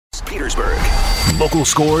Petersburg. Local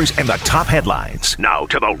scores and the top headlines. Now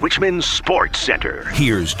to the Richmond Sports Center.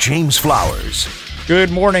 Here's James Flowers. Good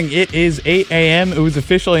morning. It is 8 a.m. It was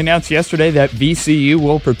officially announced yesterday that VCU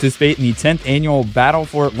will participate in the 10th annual Battle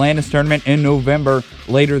for Atlantis tournament in November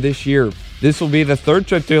later this year. This will be the third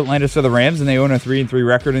trip to Atlantis for the Rams, and they own a 3-3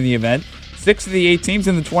 record in the event. 6 of the 8 teams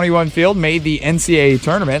in the 21 field made the NCAA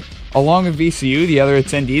tournament. Along with VCU, the other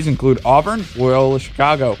attendees include Auburn, Loyola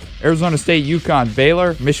Chicago, Arizona State, UConn,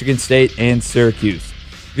 Baylor, Michigan State, and Syracuse.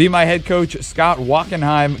 VMI head coach Scott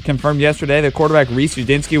Wachenheim confirmed yesterday that quarterback Reese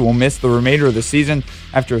Udinski will miss the remainder of the season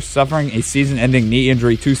after suffering a season-ending knee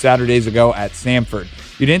injury 2 Saturdays ago at Samford.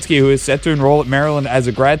 Udinski, who is set to enroll at Maryland as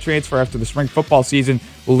a grad transfer after the spring football season,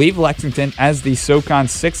 will leave Lexington as the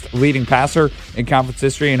SoCon's 6th leading passer in conference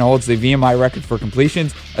history and holds the VMI record for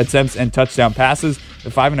completions, attempts, and touchdown passes. The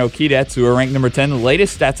 5-0 Keydets, who are ranked number 10 in the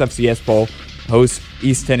latest Stats FCS poll, host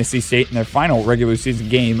East Tennessee State in their final regular season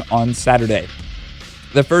game on Saturday.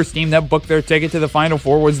 The first team that booked their ticket to the Final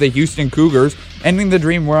Four was the Houston Cougars, ending the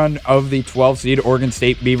dream run of the 12-seed Oregon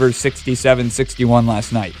State Beavers 67-61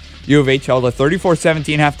 last night. U of H held a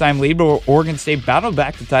 34-17 halftime lead, but Oregon State battled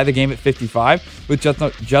back to tie the game at 55 with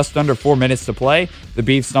just under 4 minutes to play. The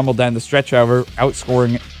Beavs stumbled down the stretch, however, being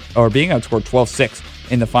outscored 12-6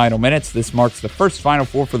 in the final minutes. This marks the first Final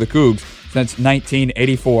Four for the Cougs since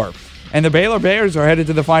 1984. And the Baylor Bears are headed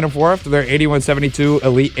to the Final Four after their 81-72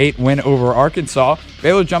 Elite 8 win over Arkansas.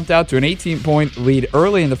 Baylor jumped out to an 18-point lead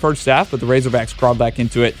early in the first half, but the Razorbacks crawled back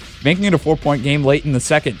into it, making it a 4-point game late in the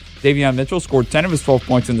second. Davion Mitchell scored 10 of his 12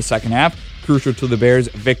 points in the second half, crucial to the Bears'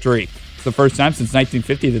 victory. It's the first time since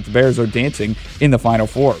 1950 that the Bears are dancing in the Final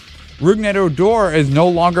Four. Rougned Odor is no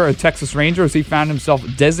longer a Texas Ranger as he found himself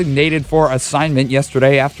designated for assignment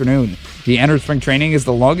yesterday afternoon. He entered spring training as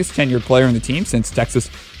the longest tenured player in the team since Texas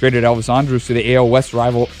traded Elvis Andrus to the AL West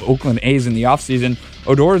rival Oakland A's in the offseason.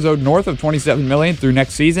 Odor is owed north of $27 million through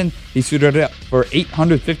next season. He suited up for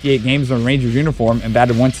 858 games in a Rangers uniform and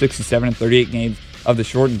batted .167 in 38 games of the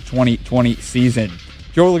shortened 2020 season.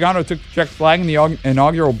 Joe Logano took the check flag in the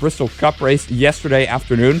inaugural Bristol Cup race yesterday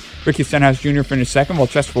afternoon. Ricky Stenhouse Jr. finished second, while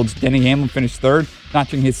Chesterfield's Denny Hamlin finished third,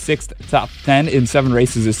 notching his 6th top 10 in 7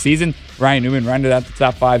 races this season. Ryan Newman rounded out the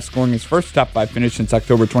top 5, scoring his first top 5 finish since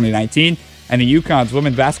October 2019. And the UConn's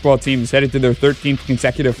women's basketball team is headed to their 13th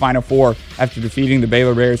consecutive Final Four after defeating the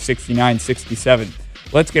Baylor Bears 69-67.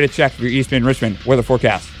 Let's get a check for your ESPN Richmond weather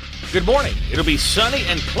forecast. Good morning. It'll be sunny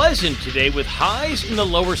and pleasant today with highs in the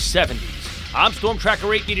lower 70s. I'm Storm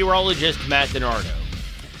Tracker 8 meteorologist Matt DiNardo.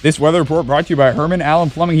 This weather report brought to you by Herman Allen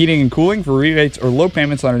Plumbing, Heating, and Cooling. For rebates or low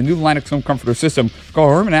payments on a new Lennox home comforter system, call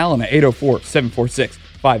Herman Allen at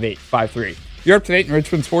 804-746-5853. You're up to date in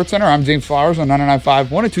Richmond Sports Center. I'm James Flowers on 99.5,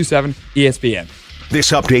 102.7 ESPN.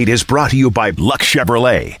 This update is brought to you by Luck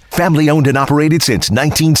Chevrolet. Family owned and operated since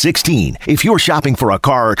 1916. If you're shopping for a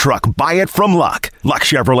car or truck, buy it from Luck. Luck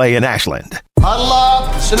Chevrolet in Ashland. Huddle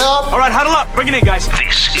up, sit up. All right, huddle up. Bring it in, guys.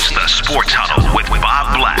 This is the Sports Huddle with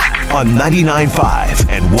Bob Black on 99.5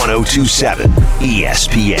 and 102.7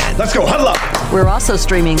 ESPN. Let's go, huddle up. We're also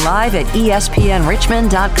streaming live at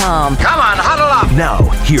ESPNRichmond.com. Come on, huddle up. Now,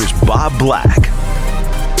 here's Bob Black.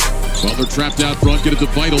 Well, they're trapped out front. Get it to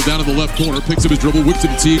Vital down in the left corner. Picks up his dribble, whips it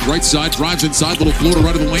to Teague. Right side, drives inside. Little floater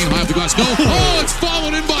right of the lane. High off the glass. No. Oh, it's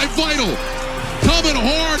followed in by Vital. Coming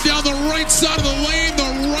hard down the right side of the lane.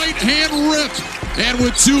 The right hand ripped. And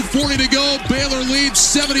with 2:40 to go, Baylor leads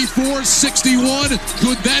 74-61.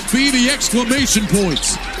 Could that be the exclamation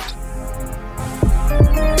points?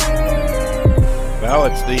 Well,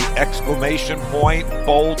 it's the exclamation point,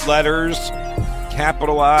 bold letters,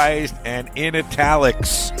 capitalized, and in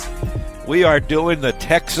italics. We are doing the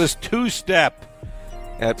Texas two-step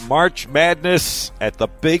at March Madness at the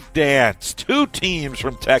Big Dance. 2 teams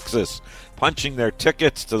from Texas punching their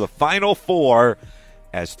tickets to the Final Four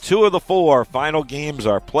as 2 of the 4 final games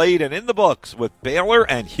are played and in the books, with Baylor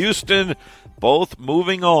and Houston both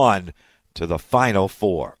moving on to the Final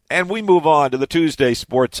Four. And we move on to the Tuesday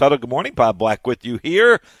Sports Huddle. Good morning, Bob Black with you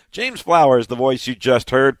here. James Flowers, the voice you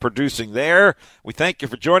just heard, producing there. We thank you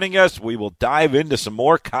for joining us. We will dive into some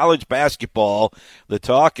more college basketball. The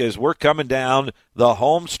talk is we're coming down the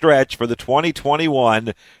home stretch for the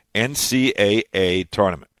 2021 NCAA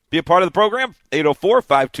tournament. Be a part of the program,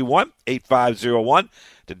 804-521-8501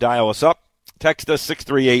 to dial us up. Text us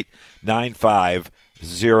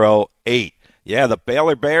 638-9508. Yeah, the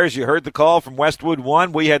Baylor Bears, you heard the call from Westwood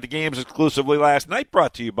One. We had the games exclusively last night,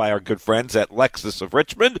 brought to you by our good friends at Lexus of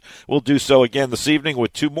Richmond. We'll do so again this evening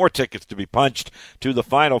with 2 more tickets to be punched to the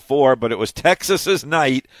Final Four, but it was Texas's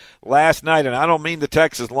night last night, and I don't mean the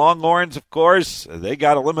Texas Longhorns, of course. They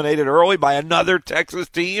got eliminated early by another Texas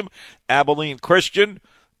team, Abilene Christian.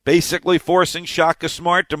 basically forcing Shaka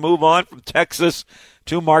Smart to move on from Texas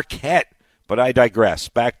to Marquette. But I digress.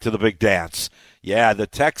 Back to the big dance. Yeah, the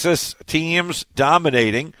Texas teams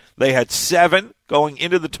dominating. They had 7 going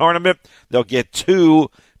into the tournament. They'll get 2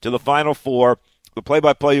 to the Final Four. The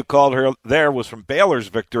play-by-play you called her there was from Baylor's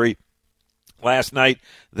victory last night.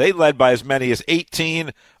 They led by as many as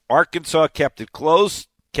 18. Arkansas kept it close,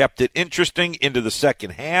 kept it interesting into the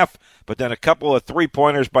second half, but then a couple of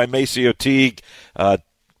three-pointers by Maceo Teague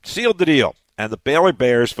sealed the deal. And the Baylor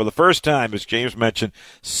Bears, for the first time, as James mentioned,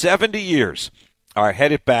 70 years, are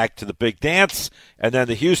headed back to the big dance. And then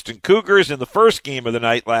the Houston Cougars in the first game of the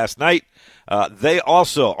night last night, they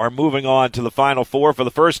also are moving on to the Final Four for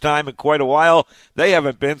the first time in quite a while. They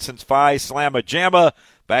haven't been since Phi Slamma Jamma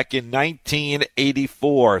back in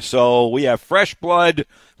 1984. So we have fresh blood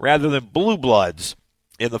rather than blue bloods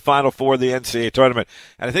in the Final Four of the NCAA tournament.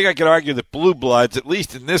 And I think I could argue that blue bloods, at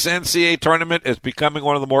least in this NCAA tournament, is becoming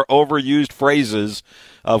one of the more overused phrases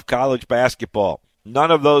of college basketball.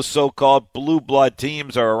 None of those so-called blue blood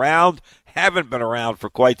teams are around, haven't been around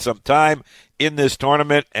for quite some time in this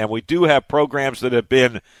tournament, and we do have programs that have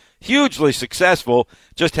been hugely successful,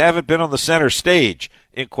 just haven't been on the center stage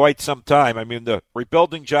in quite some time. I mean, the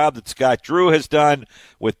rebuilding job that Scott Drew has done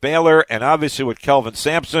with Baylor and obviously with Kelvin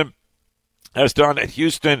Sampson has done at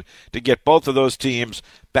Houston to get both of those teams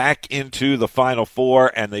back into the Final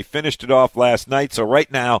Four, and they finished it off last night. So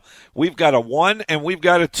right now, we've got a 1 and we've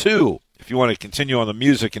got a 2, if you want to continue on the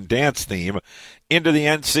music and dance theme, into the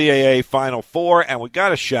NCAA Final Four, and we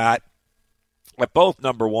got a shot at both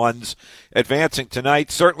number ones advancing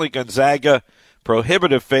tonight. Certainly Gonzaga,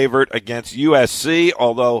 prohibitive favorite against USC,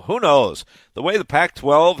 although who knows? The way the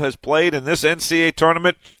Pac-12 has played in this NCAA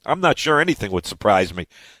tournament, I'm not sure anything would surprise me.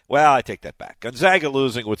 Well, I take that back. Gonzaga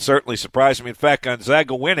losing would certainly surprise me. In fact,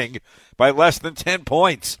 Gonzaga winning by less than 10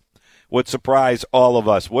 points would surprise all of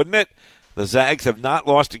us, wouldn't it? The Zags have not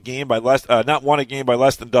lost a game by not won a game by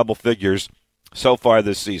less than double figures so far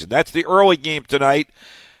this season. That's the early game tonight.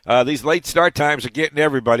 These late start times are getting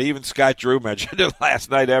everybody. Even Scott Drew mentioned it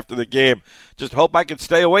last night after the game. Just hope I can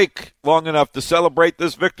stay awake long enough to celebrate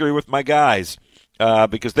this victory with my guys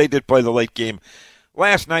because they did play the late game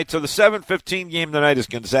last night. So the 7:15 game tonight is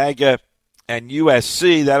Gonzaga and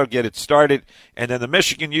USC. That'll get it started. And then the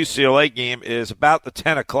Michigan-UCLA game is about the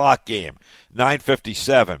 10 o'clock game,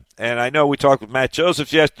 9:57. And I know we talked with Matt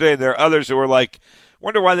Josephs yesterday, and there are others who were like,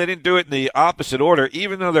 wonder why they didn't do it in the opposite order.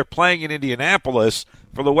 Even though they're playing in Indianapolis,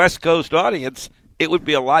 for the West Coast audience, it would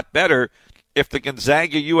be a lot better if the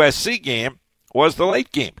Gonzaga-USC game was the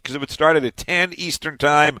late game. Because if it started at 10 Eastern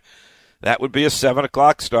time, that would be a 7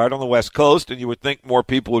 o'clock start on the West Coast, and you would think more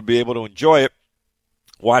people would be able to enjoy it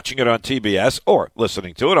watching it on TBS or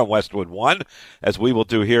listening to it on Westwood One, as we will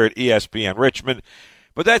do here at ESPN Richmond.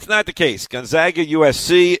 But that's not the case.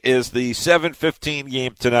 Gonzaga-USC is the 7:15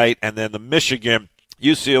 game tonight, and then the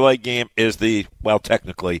Michigan-UCLA game is the, well,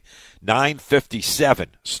 technically, 9:57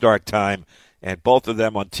 start time, and both of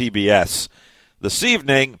them on TBS this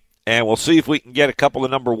evening. And we'll see if we can get a couple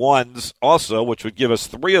of number ones also, which would give us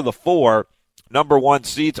 3 of the 4 number 1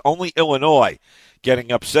 seeds. Only Illinois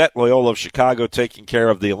getting upset. Loyola of Chicago taking care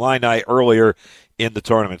of the Illini earlier in the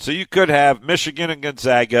tournament. So you could have Michigan and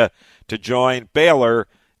Gonzaga to join Baylor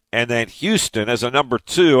and then Houston as a number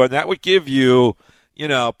 2, and that would give you,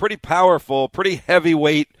 pretty powerful, pretty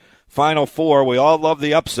heavyweight Final Four. We all love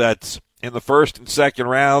the upsets in the first and second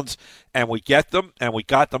rounds, and we get them, and we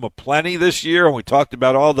got them aplenty this year, and we talked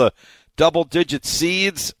about all the double-digit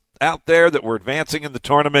seeds out there that were advancing in the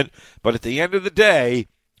tournament. But at the end of the day,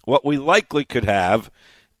 what we likely could have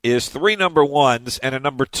is 3 number 1s and a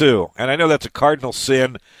number 2. And I know that's a cardinal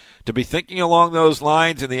sin to be thinking along those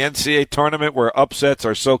lines in the NCAA tournament where upsets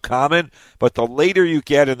are so common, but the later you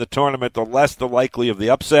get in the tournament, the less the likely of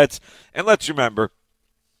the upsets. And let's remember,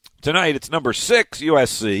 tonight it's number 6,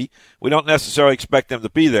 USC. We don't necessarily expect them to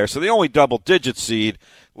be there, so the only double-digit seed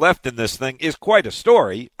left in this thing is quite a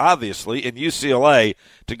story, obviously, in UCLA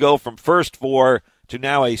to go from first 4 to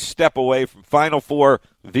now a step away from Final Four.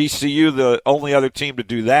 VCU, the only other team to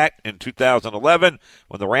do that in 2011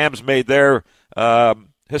 when the Rams made their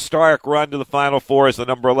historic run to the Final Four as the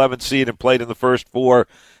number 11 seed and played in the first 4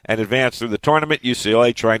 and advanced through the tournament.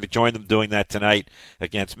 UCLA trying to join them doing that tonight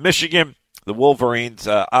against Michigan. The Wolverines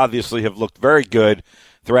obviously have looked very good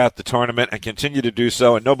throughout the tournament and continue to do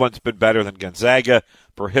so, and no one's been better than Gonzaga,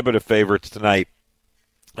 prohibitive favorites tonight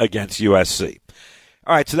against USC.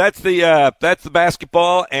 All right, so that's the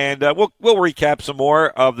basketball, and we'll recap some more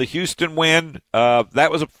of the Houston win. That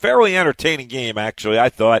was a fairly entertaining game, actually, I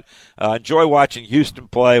thought. Enjoy watching Houston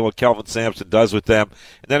play, what Kelvin Sampson does with them.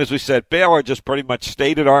 And then, as we said, Baylor just pretty much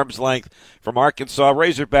stayed at arm's length from Arkansas.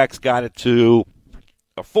 Razorbacks got it to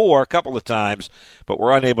 4 a couple of times, but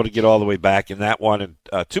were unable to get all the way back in that one,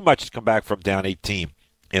 and too much to come back from down 18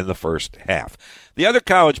 in the first half. The other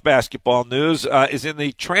college basketball news is in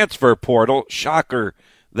the transfer portal. Shocker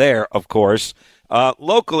there, of course.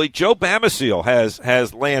 Locally, Joe Bamisiel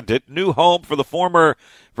has landed. New home for the former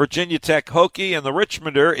Virginia Tech Hokie, and the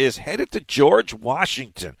Richmonder is headed to George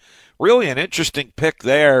Washington. Really an interesting pick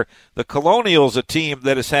there. The Colonials, a team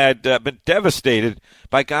that has been devastated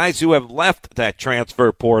by guys who have left that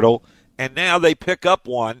transfer portal, and now they pick up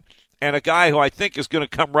one, and a guy who I think is going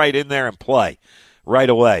to come right in there and play right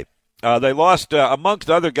away. They lost, amongst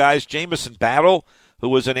other guys, Jamison Battle, who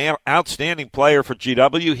was an outstanding player for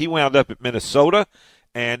GW. He wound up at Minnesota,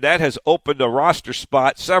 and that has opened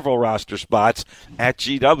several roster spots at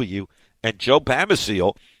GW. And Joe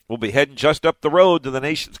Bamisiel will be heading just up the road to the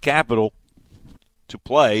nation's capital to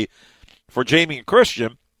play for Jamie and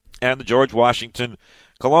Christian and the George Washington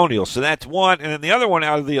Colonials. So that's one. And then the other one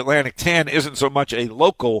out of the Atlantic 10 isn't so much a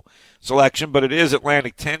local selection, but it is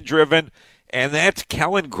Atlantic 10 driven. And that's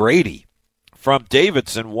Kellen Grady from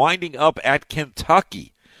Davidson winding up at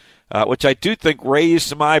Kentucky, which I do think raised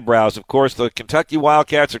some eyebrows. Of course, the Kentucky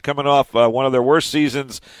Wildcats are coming off one of their worst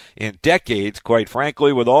seasons in decades, quite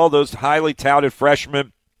frankly, with all those highly touted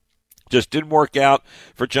freshmen. Just didn't work out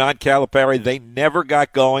for John Calipari. They never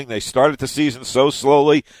got going. They started the season so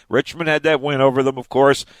slowly. Richmond had that win over them, of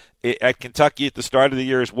course, at Kentucky at the start of the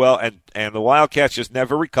year as well, and the Wildcats just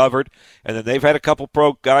never recovered. And then they've had a couple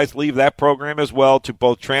pro guys leave that program as well to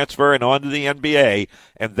both transfer and on to the NBA,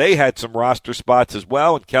 and they had some roster spots as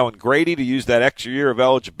well, and Kellen Grady to use that extra year of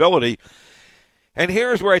eligibility. And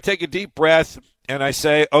here's where I take a deep breath and I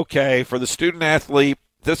say, okay, for the student athlete,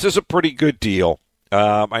 this is a pretty good deal.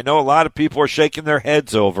 I know a lot of people are shaking their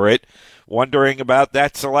heads over it, wondering about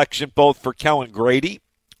that selection both for Kellen Grady.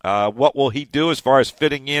 What will he do as far as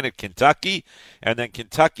fitting in at Kentucky? And then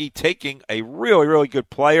Kentucky taking a really, really good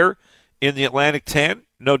player in the Atlantic 10,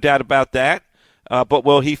 no doubt about that. But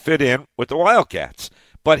will he fit in with the Wildcats?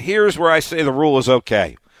 But here's where I say the rule is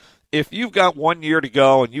okay. If you've got 1 year to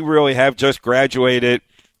go and you really have just graduated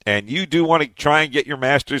and you do want to try and get your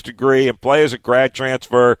master's degree and play as a grad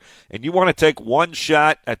transfer, and you want to take one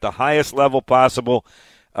shot at the highest level possible,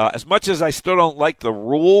 as much as I still don't like the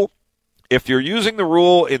rule, if you're using the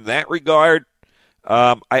rule in that regard,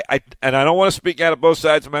 I don't want to speak out of both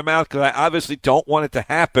sides of my mouth because I obviously don't want it to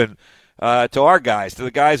happen to our guys, to the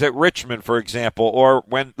guys at Richmond, for example, or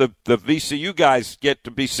when the VCU guys get to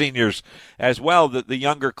be seniors as well, the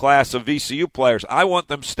younger class of VCU players. I want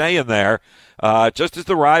them staying there. Just as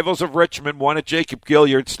the rivals of Richmond wanted Jacob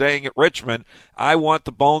Gilliard staying at Richmond, I want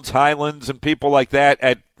the Bones Highlands and people like that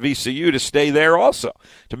at VCU to stay there also,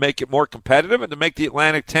 to make it more competitive and to make the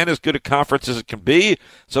Atlantic 10 as good a conference as it can be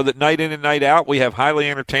so that night in and night out we have highly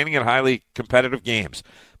entertaining and highly competitive games.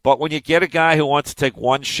 But when you get a guy who wants to take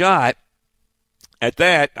one shot at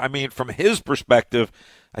that, I mean, from his perspective,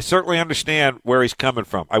 I certainly understand where he's coming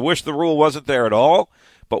from. I wish the rule wasn't there at all,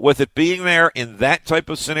 but with it being there in that type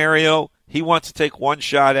of scenario, he wants to take one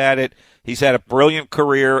shot at it. He's had a brilliant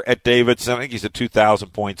career at Davidson. I think he's a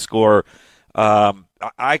 2,000-point scorer.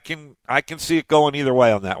 I can see it going either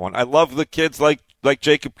way on that one. I love the kids like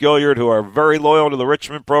Jacob Gilliard who are very loyal to the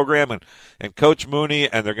Richmond program and Coach Mooney,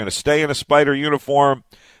 and they're going to stay in a Spider uniform.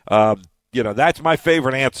 That's my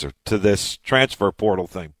favorite answer to this transfer portal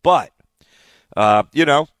thing. But,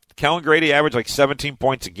 Kellen Grady averaged like 17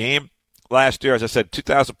 points a game last year. As I said,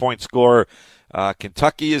 2,000-point scorer.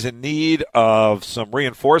 Kentucky is in need of some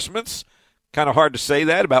reinforcements. Kind of hard to say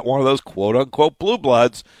that about one of those quote-unquote blue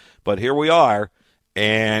bloods, but here we are.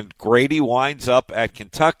 And Grady winds up at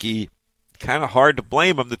Kentucky. Kind of hard to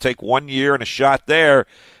blame him to take 1 year and a shot there,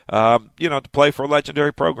 to play for a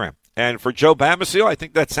legendary program. And for Joe Bamisiel, I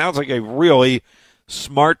think that sounds like a really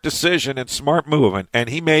smart decision and smart move. And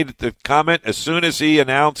he made the comment as soon as he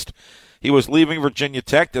announced he was leaving Virginia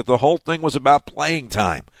Tech that the whole thing was about playing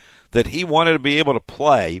time, that he wanted to be able to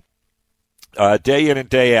play day in and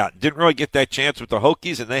day out. Didn't really get that chance with the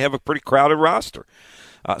Hokies, and they have a pretty crowded roster.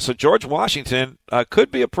 So George Washington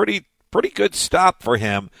could be a pretty good stop for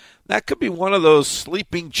him. That could be one of those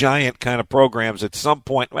sleeping giant kind of programs at some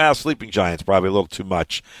point. Well, sleeping giant's probably a little too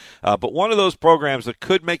much. But one of those programs that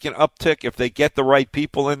could make an uptick if they get the right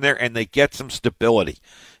people in there and they get some stability.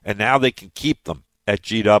 And now they can keep them at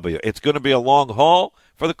GW. It's going to be a long haul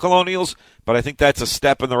for the Colonials, but I think that's a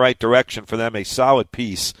step in the right direction for them, a solid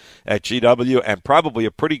piece at GW, and probably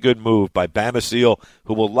a pretty good move by Bamasil,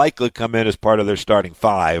 who will likely come in as part of their starting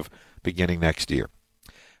five beginning next year.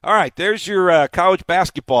 All right, there's your college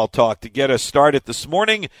basketball talk to get us started this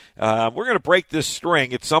morning. We're going to break this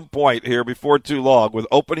string at some point here before too long with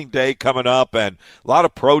opening day coming up and a lot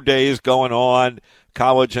of pro days going on,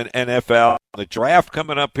 college and NFL, the draft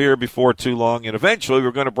coming up here before too long, and eventually we're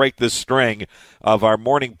going to break this string of our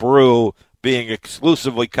morning brew being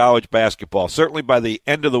exclusively college basketball. Certainly by the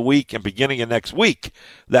end of the week and beginning of next week,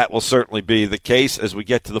 that will certainly be the case as we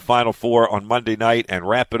get to the Final Four on Monday night and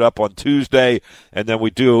wrap it up on Tuesday, and then we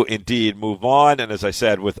do indeed move on. And as I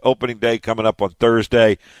said, with opening day coming up on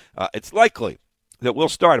Thursday, it's likely that we'll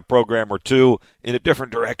start a program or two in a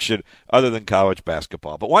different direction other than college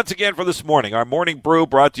basketball. But once again for this morning, our morning brew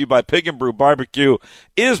brought to you by Pig and Brew Barbecue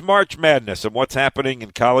is March Madness and what's happening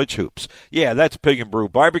in college hoops. Yeah, that's Pig and Brew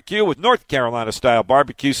Barbecue with North Carolina-style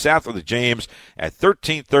barbecue south of the James at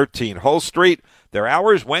 1313 Hull Street. Their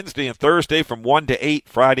hours Wednesday and Thursday from 1 to 8,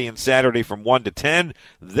 Friday and Saturday from 1 to 10.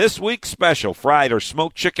 This week's special, fried or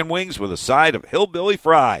smoked chicken wings with a side of hillbilly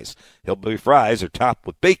fries. Hillbilly fries are topped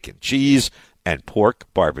with bacon, cheese, and pork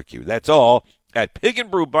barbecue. That's all at Pig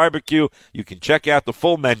and Brew Barbecue. You can check out the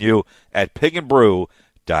full menu at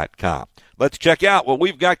pigandbrew.com. Let's check out what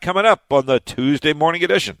we've got coming up on the Tuesday morning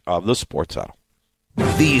edition of the Sports Huddle.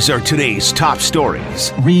 These are today's top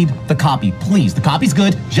stories. Read the copy, please. The copy's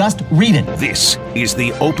good. Just read it. This is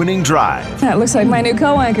the opening drive. That looks like my new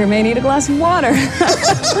co-anchor may need a glass of water.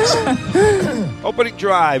 Opening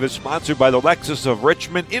Drive is sponsored by the Lexus of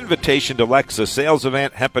Richmond. Invitation to Lexus sales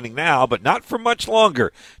event happening now, but not for much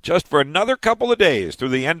longer. Just for another couple of days through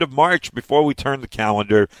the end of March before we turn the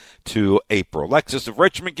calendar to April. Lexus of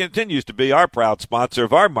Richmond continues to be our proud sponsor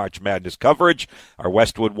of our March Madness coverage. Our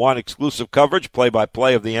Westwood One exclusive coverage,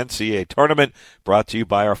 play-by-play of the NCAA tournament, brought to you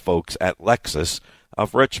by our folks at Lexus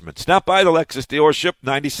of Richmond. Stop by the Lexus dealership,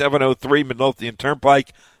 9703 Midlothian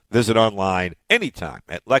Turnpike. Visit online anytime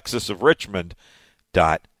at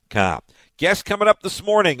lexusofrichmond.com. Guests coming up this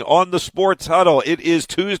morning on the Sports Huddle. It is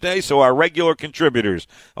Tuesday, so our regular contributors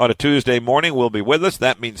on a Tuesday morning will be with us.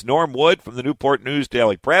 That means Norm Wood from the Newport News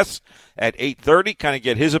Daily Press at 8:30. Kind of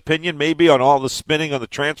get his opinion maybe on all the spinning on the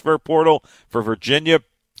transfer portal for Virginia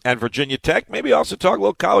and Virginia Tech. Maybe also talk a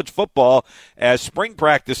little college football as spring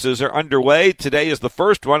practices are underway. Today is the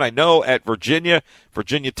first one, I know, at Virginia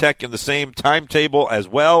Tech in the same timetable as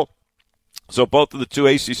well. So both of the two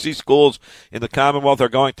ACC schools in the Commonwealth are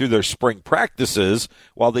going through their spring practices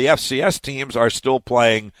while the FCS teams are still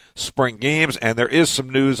playing spring games, and there is some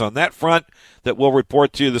news on that front that we'll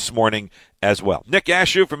report to you this morning as well. Nick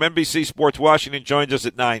Ashew from NBC Sports Washington joins us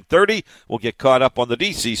at 9:30. We'll get caught up on the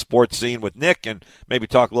D.C. sports scene with Nick and maybe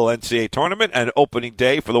talk a little NCAA tournament and opening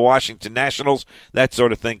day for the Washington Nationals, that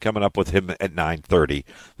sort of thing coming up with him at 9:30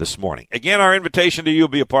 this morning. Again, our invitation to you to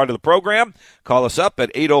be a part of the program. Call us up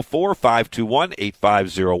at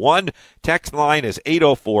 804-521-8501. Text line is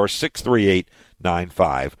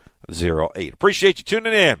 804-638-9508. Appreciate you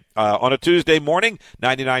tuning in on a Tuesday morning,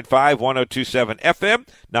 99.5, 102.7 FM,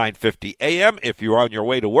 9:50 a.m. If you're on your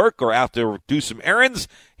way to work or out to do some errands,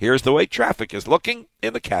 here's the way traffic is looking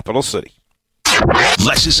in the capital city.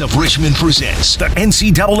 Lexus of Richmond presents the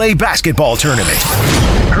NCAA Basketball Tournament.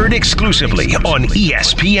 Heard exclusively on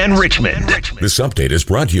ESPN Richmond. This update is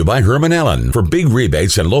brought to you by Herman Allen. For big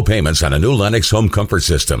rebates and low payments on a new Lennox home comfort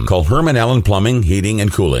system, call Herman Allen Plumbing, Heating,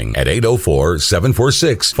 and Cooling at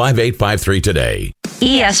 804-746-5853 today.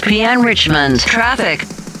 ESPN Richmond. Traffic.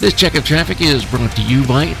 This check of traffic is brought to you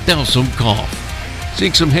by Delsum Cough.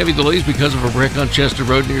 Seeing some heavy delays because of a wreck on Chester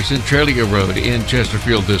Road near Centralia Road in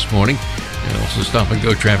Chesterfield this morning. And also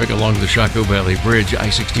stop-and-go traffic along the Chaco Valley Bridge,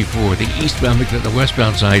 I-64, the eastbound and the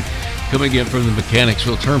westbound side, coming in from the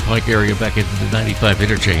Mechanicsville Turnpike area back into the 95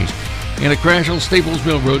 interchange, and a crash on Staples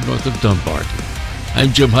Mill Road north of Dunbarton.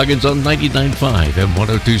 I'm Jim Huggins on 99.5 and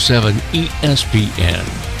 102.7 ESPN.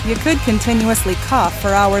 You could continuously cough for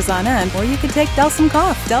hours on end, or you could take Delsum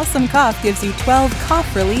Cough. Delsum Cough gives you 12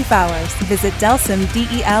 cough relief hours. Visit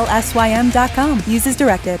DelsumDelsym.com. Use as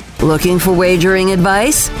directed. Looking for wagering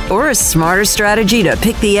advice? Or a smarter strategy to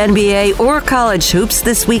pick the NBA or college hoops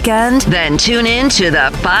this weekend? Then tune in to The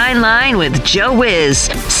Fine Line with Joe Wiz.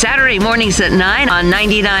 Saturday mornings at 9 on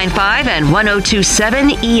 99.5 and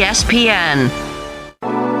 102.7 ESPN.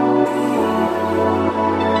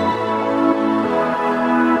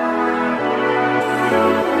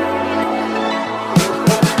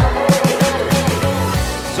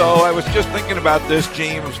 So I was just thinking about this.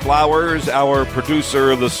 James Flowers, our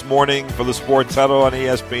producer this morning for the Sports Huddle on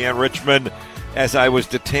ESPN Richmond, as I was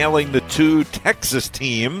detailing the two Texas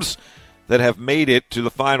teams that have made it to the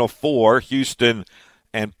Final Four, Houston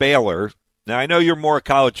and Baylor. Now, I know you're more a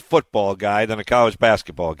college football guy than a college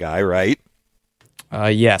basketball guy, right?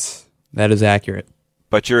 Yes, that is accurate.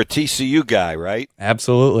 But you're a TCU guy, right?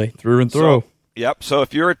 Absolutely, through and through. Yep. So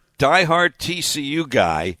if you're a diehard TCU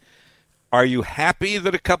guy, are you happy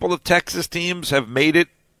that a couple of Texas teams have made it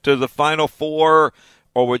to the Final Four,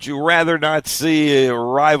 or would you rather not see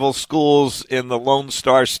rival schools in the Lone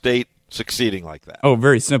Star State succeeding like that? Oh,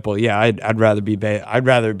 very simple. Yeah, I'd rather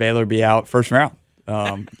Baylor be out first round.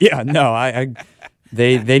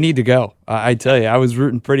 They need to go. I tell you, I was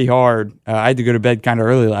rooting pretty hard. I had to go to bed kind of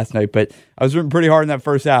early last night, but I was rooting pretty hard in that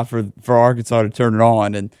first half for Arkansas to turn it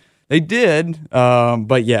on, and they did.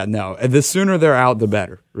 But yeah, no. The sooner they're out, the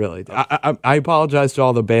better. Really. I apologize to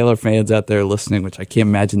all the Baylor fans out there listening, which I can't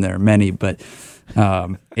imagine there are many, but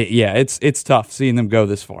it's tough seeing them go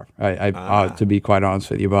this far. To be quite honest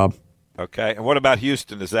with you, Bob. Okay, and what about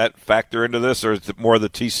Houston? Does that factor into this, or is it more the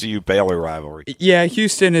TCU-Baylor rivalry? Yeah,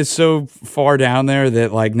 Houston is so far down there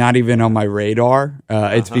that, like, not even on my radar.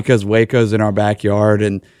 It's because Waco's in our backyard,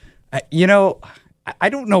 and, I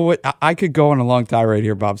don't know what – I could go on a long tirade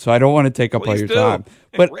here, Bob, so I don't want to take up all your time.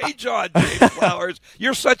 But rage on, James Flowers.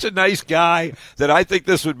 You're such a nice guy that I think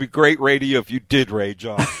this would be great radio if you did rage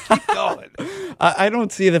on. Keep going. I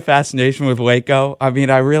don't see the fascination with Waco. I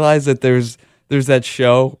mean, I realize that there's that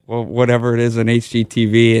show, or whatever it is, on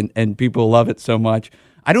HGTV, and people love it so much.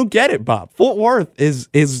 I don't get it, Bob. Fort Worth is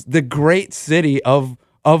the great city of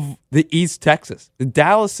the East Texas.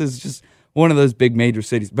 Dallas is just one of those big major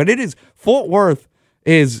cities, but it is Fort Worth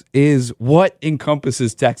is what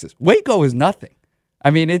encompasses Texas. Waco is nothing. I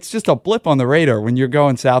mean, it's just a blip on the radar when you're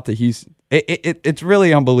going south to Houston. It's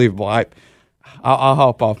really unbelievable. I'll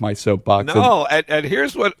hop off my soapbox. No, and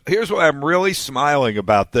here's what I'm really smiling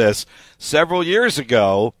about this. Several years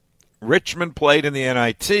ago, Richmond played in the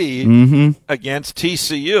NIT against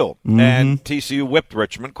TCU, and TCU whipped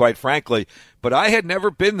Richmond, quite frankly. But I had never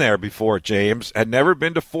been there before, James. Had never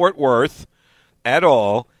been to Fort Worth at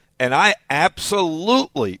all, and I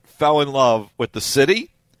absolutely fell in love with the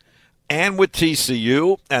city and with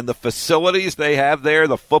TCU and the facilities they have there,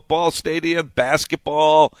 the football stadium,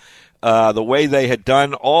 basketball, the way they had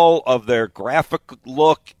done all of their graphic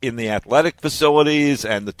look in the athletic facilities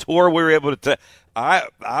and the tour we were able to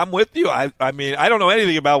I'm with you. I mean, I don't know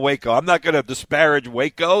anything about Waco. I'm not going to disparage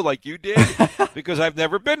Waco like you did because I've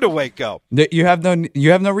never been to Waco. You have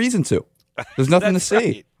no reason to. There's nothing to see.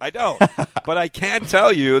 Right. I don't. But I can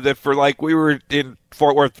tell you that we were in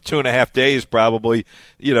Fort Worth for 2.5 days probably,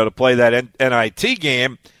 to play that NIT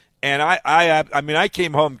game. And I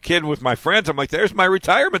came home kidding with my friends. I'm like, there's my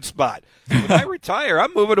retirement spot. When I retire,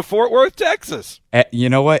 I'm moving to Fort Worth, Texas. You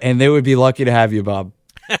know what? And they would be lucky to have you, Bob.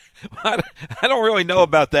 I don't really know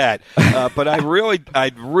about that, but I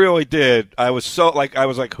really did. I was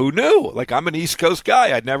like, who knew? Like, I'm an East Coast guy.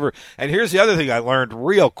 And here's the other thing I learned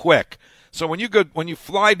real quick. So when you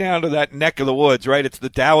fly down to that neck of the woods, right? It's the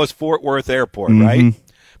Dallas-Fort Worth Airport, right?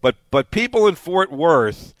 But people in Fort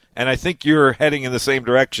Worth, and I think you're heading in the same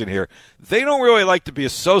direction here, they don't really like to be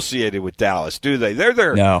associated with Dallas, do they? They're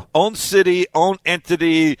their own city, own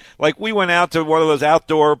entity. Like, we went out to one of those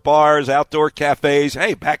outdoor bars, outdoor cafes.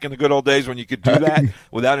 Hey, back in the good old days when you could do that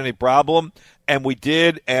without any problem. And we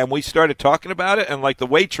did, and we started talking about it, and, like, the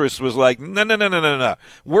waitress was like, no.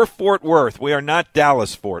 We're Fort Worth. We are not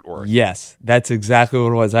Dallas-Fort Worth. Yes, that's exactly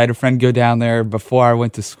what it was. I had a friend go down there before I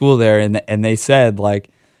went to school there, and they said, like,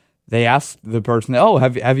 they asked the person, "Oh,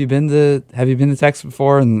 have you been to Texas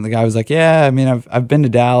before?" And the guy was like, "Yeah, I mean, I've been to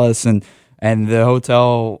Dallas." And the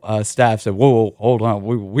hotel staff said, "Whoa, hold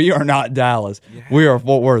on, we are not Dallas. Yeah. We are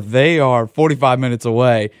Fort Worth. They are 45 minutes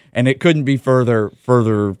away, and it couldn't be further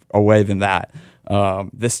away than that."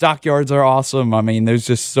 The stockyards are awesome. I mean,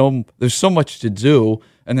 there's so much to do,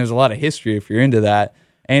 and there's a lot of history if you're into that.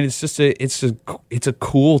 And it's a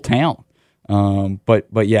cool town.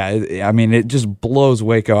 But yeah, I mean, it just blows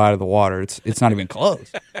Waco out of the water. It's not even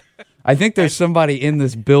close. I think there's somebody in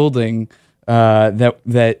this building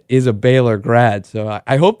that is a Baylor grad. So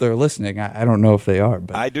I hope they're listening. I don't know if they are,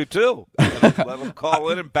 but I do too. Let them call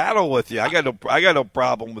in and battle with you. I got no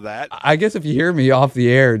problem with that. I guess if you hear me off the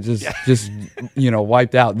air, just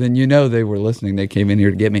wiped out, then they were listening. They came in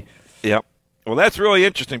here to get me. Yep. Well, that's really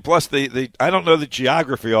interesting. Plus, I don't know the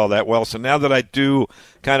geography all that well, so now that I do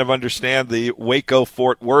kind of understand the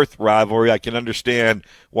Waco-Fort Worth rivalry, I can understand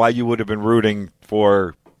why you would have been rooting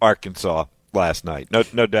for Arkansas last night.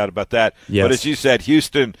 No doubt about that. Yes. But as you said,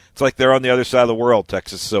 Houston, it's like they're on the other side of the world.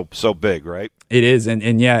 Texas is so big, right? It is,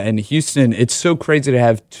 and Houston, it's so crazy to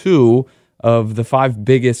have two of the 5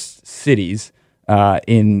 biggest cities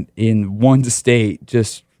in one state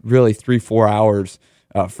just really 3-4 hours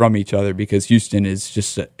from each other, because Houston is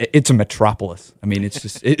just it's a metropolis. I mean, it's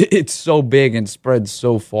just it's so big and spread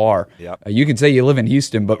so far. Yep. You can say you live in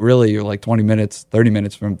Houston, but really you're like 20 minutes, 30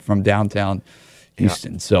 minutes from downtown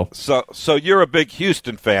Houston. Yeah. So you're a big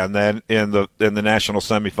Houston fan then in the national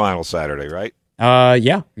semifinal Saturday, right?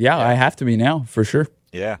 Yeah, I have to be now for sure.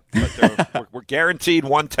 Yeah, but we're guaranteed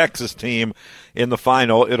one Texas team in the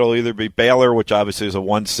final. It'll either be Baylor, which obviously is a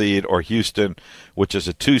 1 seed, or Houston, which is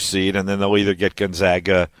a 2 seed, and then they'll either get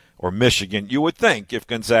Gonzaga or Michigan. You would think if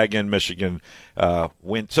Gonzaga and Michigan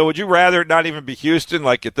win. So would you rather not even be Houston,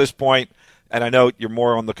 like at this point? And I know you're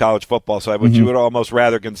more on the college football side, but you would almost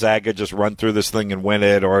rather Gonzaga just run through this thing and win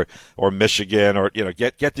it, or Michigan, or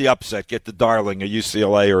get the upset, get the darling, a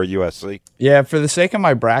UCLA or a USC. Yeah, for the sake of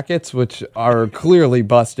my brackets, which are clearly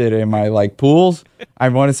busted in my pools, I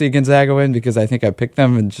want to see Gonzaga win because I think I picked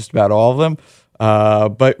them in just about all of them.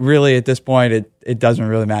 But really, at this point, it doesn't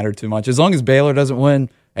really matter too much. As long as Baylor doesn't win,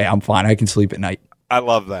 hey, I'm fine. I can sleep at night. I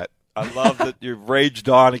love that. I love that you've raged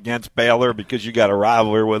on against Baylor because you got a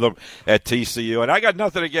rivalry with them at TCU. And I got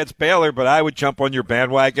nothing against Baylor, but I would jump on your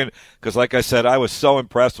bandwagon because, like I said, I was so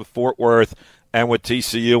impressed with Fort Worth and with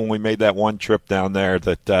TCU when we made that one trip down there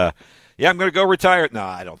that, I'm going to go retire. No,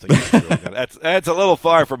 I don't think that's really good. That's a little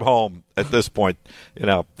far from home at this point,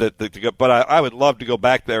 but I would love to go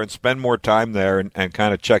back there and spend more time there and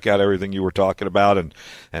kind of check out everything you were talking about. And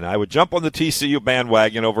I would jump on the TCU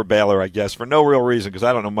bandwagon over Baylor, I guess, for no real reason because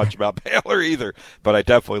I don't know much about Baylor either, but I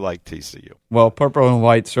definitely like TCU. Well, purple and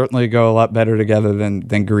white certainly go a lot better together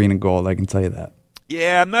than green and gold, I can tell you that.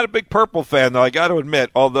 Yeah, I'm not a big purple fan, though, I got to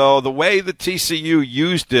admit. Although the way the TCU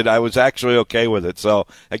used it, I was actually okay with it. So,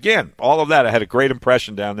 again, all of that, I had a great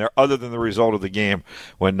impression down there, other than the result of the game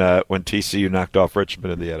when TCU knocked off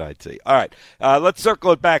Richmond in the NIT. All right, let's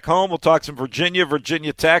circle it back home. We'll talk some Virginia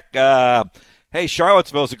Tech. Hey,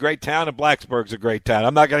 Charlottesville's a great town and Blacksburg's a great town.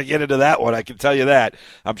 I'm not going to get into that one, I can tell you that.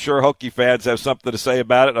 I'm sure Hokie fans have something to say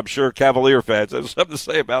about it. I'm sure Cavalier fans have something to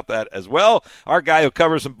say about that as well. Our guy who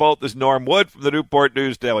covers them both is Norm Wood from the Newport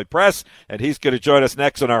News Daily Press, and he's going to join us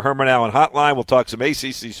next on our Herman Allen Hotline. We'll talk some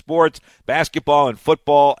ACC sports, basketball, and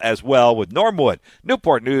football as well with Norm Wood,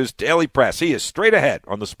 Newport News Daily Press. He is straight ahead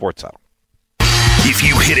on the Sports Huddle. If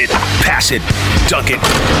you hit it, pass it, dunk it,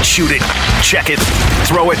 shoot it, check it,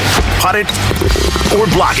 throw it, putt it, or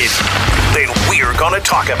block it, then we're going to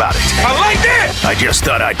talk about it. I like that! I just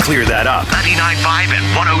thought I'd clear that up. 99.5 and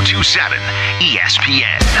 102.7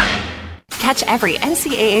 ESPN. Catch every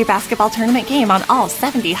NCAA basketball tournament game on all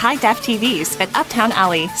 70 high-def TVs at Uptown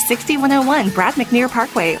Alley, 6101 Brad McNear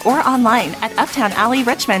Parkway, or online at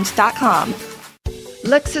uptownalleyrichmond.com.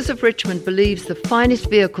 Lexus of Richmond believes the finest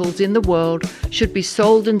vehicles in the world should be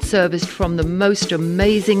sold and serviced from the most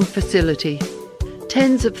amazing facility.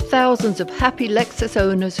 Tens of thousands of happy Lexus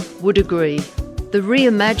owners would agree. The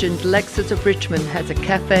reimagined Lexus of Richmond has a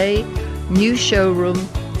cafe, new showroom,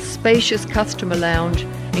 spacious customer lounge,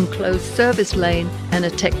 enclosed service lane, and a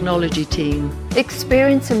technology team.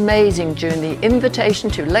 Experience amazing during the Invitation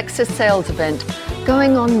to Lexus sales event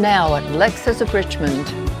going on now at Lexus of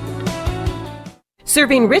Richmond.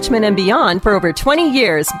 Serving Richmond and beyond for over 20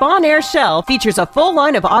 years, Bonaire Shell features a full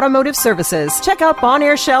line of automotive services. Check out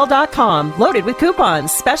BonaireShell.com, loaded with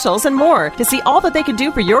coupons, specials, and more to see all that they can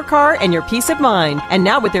do for your car and your peace of mind. And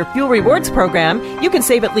now with their Fuel Rewards program, you can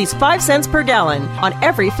save at least 5 cents per gallon on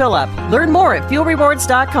every fill-up. Learn more at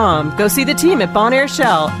FuelRewards.com. Go see the team at Bonaire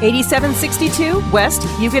Shell, 8762 West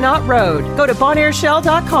Huguenot Road. Go to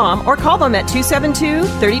BonaireShell.com or call them at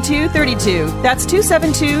 272-3232. That's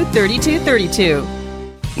 272-3232.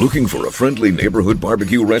 Looking for a friendly neighborhood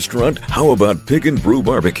barbecue restaurant? How about Pig and Brew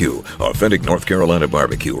Barbecue? Authentic North Carolina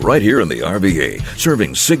barbecue right here in the RVA.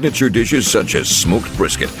 Serving signature dishes such as smoked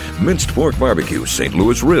brisket, minced pork barbecue, St.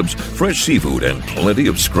 Louis ribs, fresh seafood, and plenty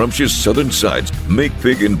of scrumptious southern sides. Make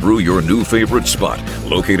Pig and Brew your new favorite spot.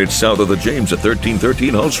 Located south of the James at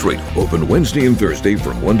 1313 Hull Street. Open Wednesday and Thursday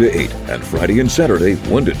from 1 to 8 and Friday and Saturday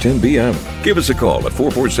 1 to 10 p.m. Give us a call at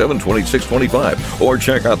 447-2625 or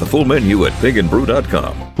check out the full menu at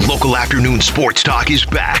pigandbrew.com. Local afternoon sports talk is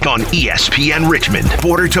back on ESPN Richmond.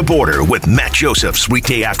 Border to Border with Matt Josephs,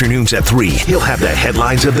 weekday afternoons at 3. He'll have the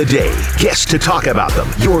headlines of the day, guests to talk about them,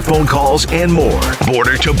 your phone calls, and more.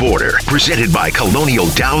 Border to Border, presented by Colonial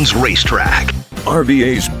Downs Racetrack.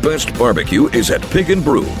 RVA's best barbecue is at Pig and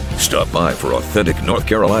Brew. Stop by for authentic North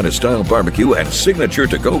Carolina-style barbecue and signature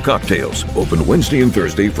to-go cocktails. Open Wednesday and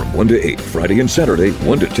Thursday from 1 to 8. Friday and Saturday,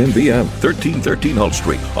 1 to 10 p.m. 1313 Hull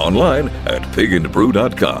Street. Online at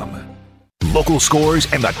pigandbrew.com. Local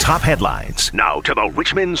scores and the top headlines. Now to the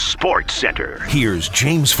Richmond Sports Center. Here's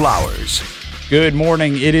James Flowers. Good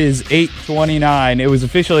morning. It is 8:29. It was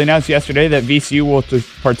officially announced yesterday that VCU will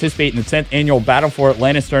participate in the 10th annual Battle for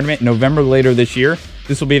Atlantis tournament in November later this year.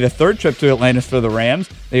 This will be the third trip to Atlantis for the Rams.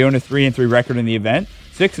 They own a 3-3 record in the event.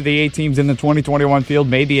 6 of the 8 teams in the 2021 field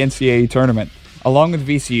made the NCAA tournament. Along with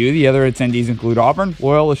VCU, the other attendees include Auburn,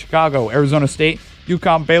 Loyola Chicago, Arizona State,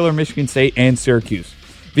 UConn, Baylor, Michigan State, and Syracuse.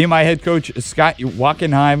 VMI head coach Scott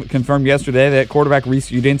Wackenheim confirmed yesterday that quarterback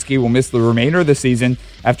Reese Udinsky will miss the remainder of the season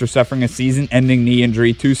after suffering a season-ending knee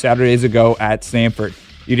injury 2 Saturdays ago at Stanford.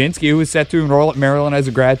 Udinsky, who is set to enroll at Maryland as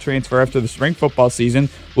a grad transfer after the spring football season,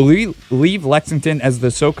 will leave Lexington as the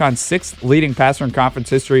SoCon's 6th leading passer in conference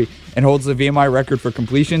history and holds the VMI record for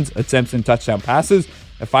completions, attempts, and touchdown passes.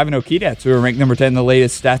 The 5-0 Keydets, who are ranked number 10 in the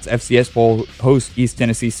latest Stats FCS poll, host East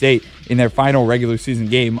Tennessee State in their final regular season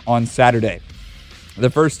game on Saturday. The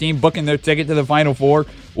first team booking their ticket to the Final Four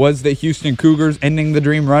was the Houston Cougars, ending the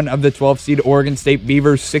dream run of the 12th-seed Oregon State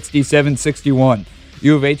Beavers 67-61.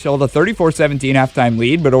 U of H held a 34-17 halftime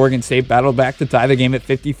lead, but Oregon State battled back to tie the game at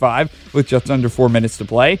 55 with just under 4 minutes to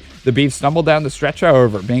play. The Beavs stumbled down the stretch,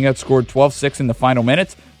 however, being outscored 12-6 in the final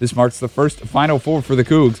minutes. This marks the first Final Four for the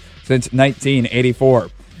Cougs since 1984.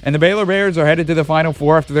 And the Baylor Bears are headed to the Final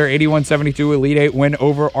Four after their 81-72 Elite Eight win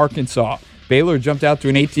over Arkansas. Baylor jumped out to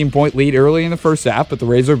an 18-point lead early in the first half, but the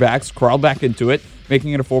Razorbacks crawled back into it,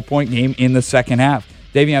 making it a 4-point game in the second half.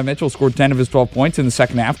 Davion Mitchell scored 10 of his 12 points in the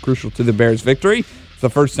second half, crucial to the Bears' victory. It's the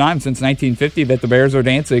first time since 1950 that the Bears are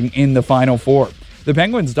dancing in the Final Four. The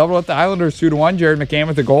Penguins doubled up the Islanders 2-1. Jared McCann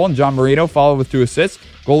with a goal and John Marino followed with 2 assists.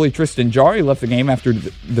 Goalie Tristan Jarry left the game after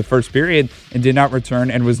the first period and did not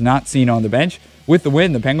return and was not seen on the bench. With the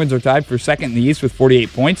win, the Penguins are tied for second in the East with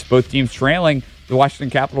 48 points, both teams trailing the Washington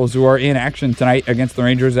Capitals, who are in action tonight against the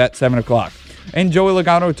Rangers at 7 o'clock. And Joey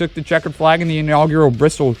Logano took the checkered flag in the inaugural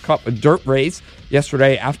Bristol Cup dirt race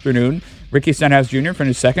yesterday afternoon. Ricky Stenhouse Jr.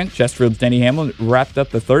 finished second. Chesterfield's Denny Hamlin wrapped up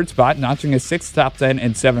the third spot, notching his 6th top 10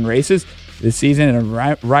 in 7 races this season. And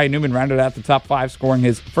Ryan Newman rounded out the top 5, scoring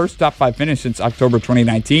his first top 5 finish since October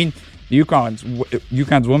 2019. The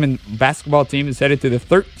UConn's women's basketball team is headed to the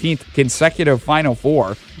 13th consecutive Final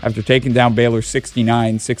Four after taking down Baylor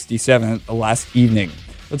 69-67 last evening.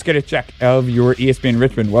 Let's get a check of your ESPN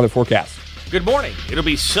Richmond weather forecast. Good morning. It'll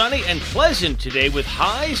be sunny and pleasant today with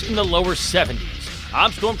highs in the lower 70s.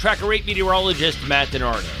 I'm Storm Tracker 8 meteorologist Matt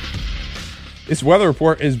DiNardo. This weather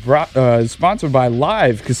report is sponsored by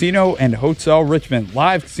Live Casino and Hotel Richmond.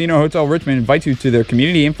 Live Casino and Hotel Richmond invites you to their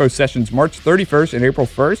community info sessions March 31st and April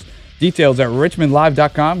 1st. Details at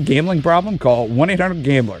richmondlive.com. Gambling problem? Call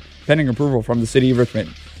 1-800-GAMBLER. Pending approval from the city of Richmond.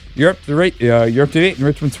 You're up to date in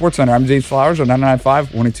Richmond Sports Center. I'm James Flowers on 99.5,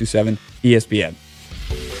 102.7 ESPN.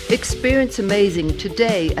 Experience amazing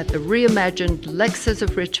today at the reimagined Lexus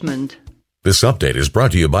of Richmond. This update is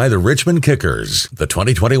brought to you by the Richmond Kickers. The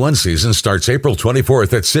 2021 season starts April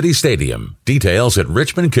 24th at City Stadium. Details at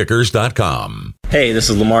richmondkickers.com. Hey, this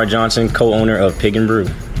is Lamar Johnson, co-owner of Pig and Brew.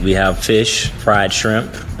 We have fish, fried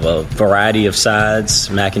shrimp, a variety of sides,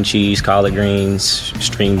 mac and cheese, collard greens,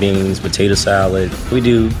 string beans, potato salad. We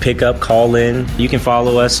do pickup, call in. You can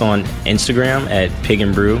follow us on Instagram at Pig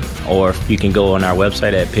and Brew, or you can go on our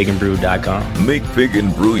website at pigandbrew.com. Make Pig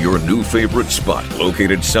and Brew your new favorite spot,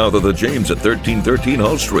 located south of the James at 1313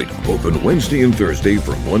 Hull Street. Open Wednesday and Thursday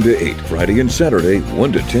from 1 to 8, Friday and Saturday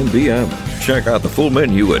 1 to 10 p.m. Check out the full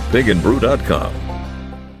menu at pigandbrew.com.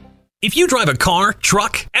 If you drive a car,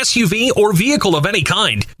 truck, SUV, or vehicle of any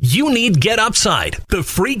kind, you need Get Upside, the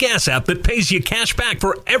free gas app that pays you cash back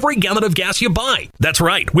for every gallon of gas you buy. That's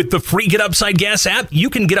right. With the free Get Upside gas app, you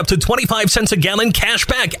can get up to 25 cents a gallon cash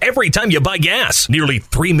back every time you buy gas. Nearly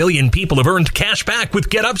 3 million people have earned cash back with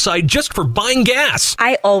Get Upside just for buying gas.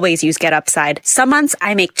 I always use Get Upside. Some months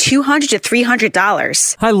I make $200 to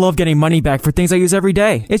 $300. I love getting money back for things I use every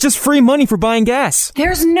day. It's just free money for buying gas.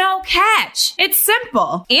 There's no catch. It's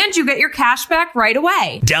simple. And you get your cash back right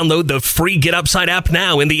away. Download the free Get Upside app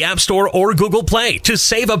now in the App Store or Google Play to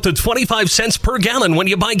save up to 25 cents per gallon when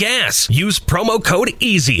you buy gas. Use promo code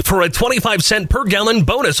EASY for a 25 cent per gallon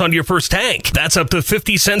bonus on your first tank. That's up to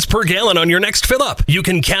 50 cents per gallon on your next fill up. You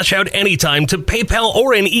can cash out anytime to PayPal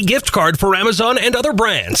or an e-gift card for Amazon and other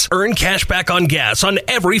brands. Earn cash back on gas on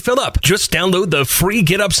every fill up. Just download the free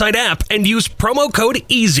Get Upside app and use promo code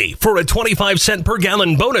EASY for a 25 cent per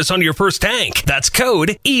gallon bonus on your first tank. That's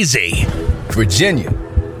code EASY. Virginia,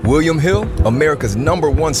 William Hill, America's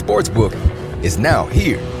 #1 sports book, is now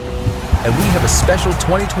here. and we have a special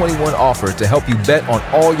 2021 offer to help you bet on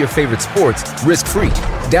all your favorite sports risk-free.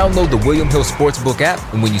 Download the William Hill Sportsbook app,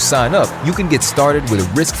 and when you sign up, you can get started with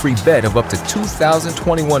a risk-free bet of up to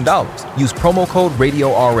 $2,021. Use promo code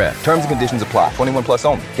RadioRF. Terms and conditions apply. 21 plus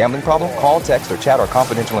only. Gambling problem? Call, text, or chat our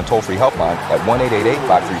confidential and toll-free helpline at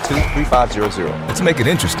 1-888-532-3500. Let's make it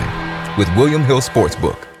interesting with William Hill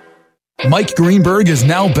Sportsbook. Mike Greenberg is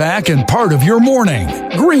now back and part of your morning.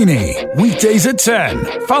 Greeny, weekdays at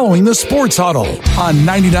 10, following the Sports Huddle on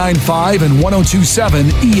 99.5 and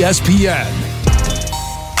 102.7 ESPN.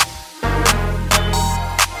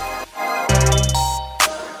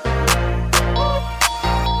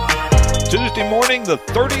 Tuesday morning, the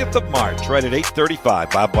 30th of March, right at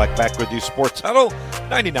 8:35. Bob Black back with you, Sports Huddle,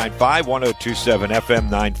 99.5, 102.7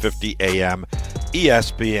 FM, 950 AM.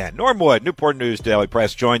 ESPN. Norm Wood, Newport News Daily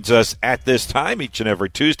Press, joins us at this time each and every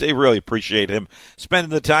Tuesday. Really appreciate him spending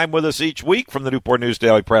the time with us each week from the Newport News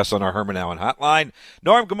Daily Press on our Herman Allen hotline.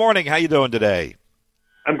 Norm, good morning. How you doing today?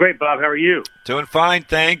 I'm great, Bob. How are you? Doing fine,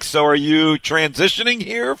 thanks. So are you transitioning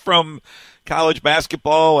here from college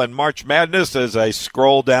basketball and March Madness? As I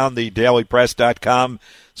scroll down the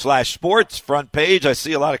dailypress.com/sports front page, I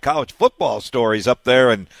see a lot of college football stories up there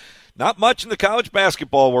and not much in the college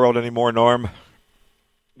basketball world anymore, Norm.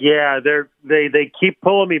 Yeah, they keep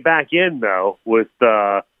pulling me back in though with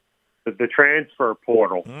the transfer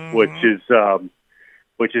portal, which is going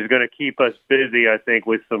to keep us busy, I think,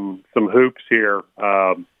 with some hoops here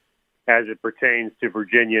as it pertains to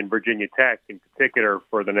Virginia and Virginia Tech in particular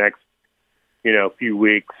for the next few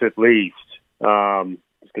weeks at least,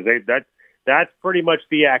 because that's pretty much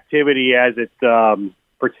the activity as it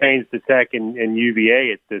pertains to Tech and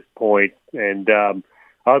UVA at this point, and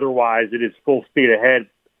otherwise it is full speed ahead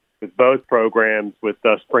with both programs with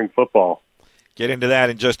spring football. Get into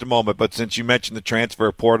that in just a moment, but since you mentioned the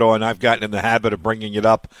transfer portal, and I've gotten in the habit of bringing it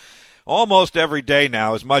up almost every day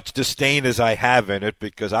now, as much disdain as I have in it,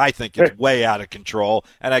 because I think it's way out of control,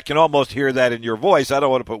 and I can almost hear that in your voice. I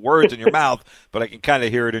don't want to put words in your mouth, but I can kind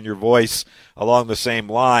of hear it in your voice along the same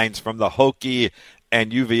lines from the Hokie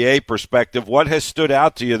and UVA perspective. What has stood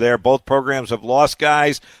out to you there? Both programs have lost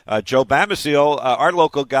guys. Joe Bamisiel, our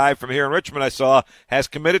local guy from here in Richmond, I saw, has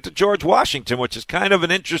committed to George Washington, which is kind of an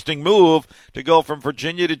interesting move to go from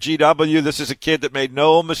Virginia to GW. This is a kid that made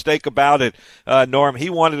no mistake about it, Norm. He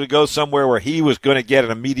wanted to go somewhere where he was going to get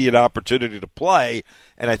an immediate opportunity to play,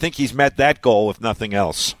 and I think he's met that goal, if nothing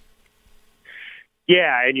else.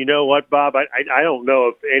 Yeah, and you know what, Bob? I don't know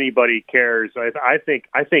if anybody cares. I think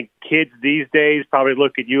kids these days probably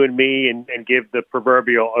look at you and me and give the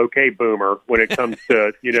proverbial "okay, boomer" when it comes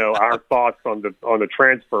to our thoughts on the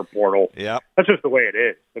transfer portal. Yeah, that's just the way it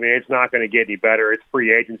is. I mean, it's not going to get any better. It's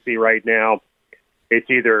free agency right now. It's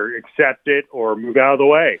either accept it or move out of the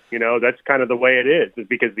way. That's kind of the way it is. It's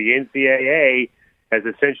because the NCAA has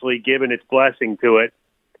essentially given its blessing to it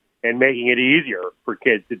and making it easier for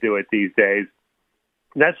kids to do it these days.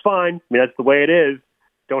 And that's fine. I mean, that's the way it is.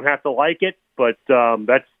 Don't have to like it, but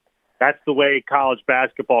that's the way college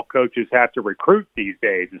basketball coaches have to recruit these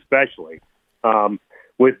days, especially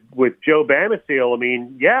with Joe Bamisiel. I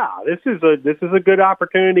mean, yeah, this is a good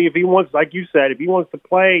opportunity if he wants, like you said, if he wants to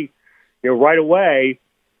play, right away.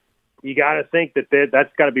 You got to think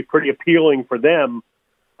that's got to be pretty appealing for them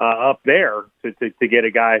up there to get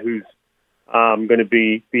a guy who's going to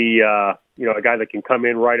be a guy that can come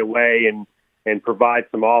in right away and provide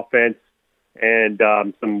some offense and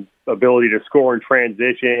some ability to score in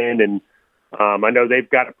transition. And I know they've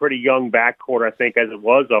got a pretty young backcourt, I think, as it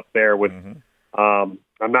was up there with I'm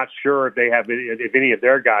not sure if any of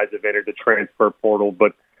their guys have entered the transfer portal,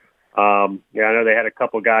 but I know they had a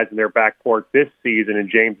couple guys in their backcourt this season,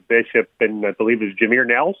 and James Bishop and I believe it was Jameer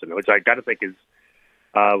Nelson, which I got to think is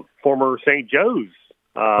former St. Joe's.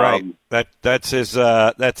 Right, that's his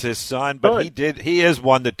son, but he is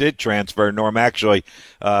one that did transfer. Norm, actually,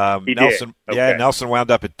 Nelson, did. Okay. Nelson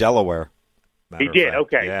wound up at Delaware. He did. Fact.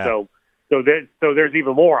 Okay, yeah. so there's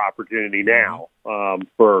even more opportunity now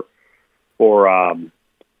for Joe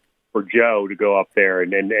to go up there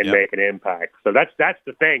and make an impact. So that's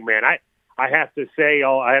the thing, man. I have to say,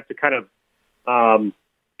 I have to kind of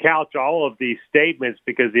couch all of these statements,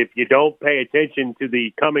 because if you don't pay attention to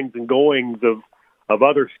the comings and goings of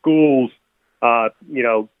other schools,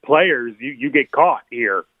 players, you get caught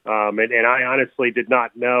here. And I honestly did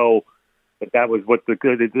not know that was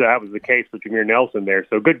the case with Jameer Nelson there.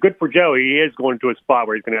 So good for Joe. He is going to a spot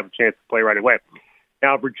where he's going to have a chance to play right away.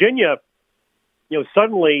 Now Virginia,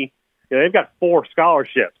 suddenly they've got 4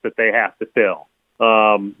 scholarships that they have to fill.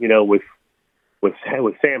 With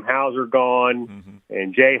Sam Hauser gone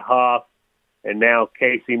and Jay Huff and now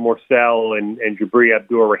Casey Morsell and Jabri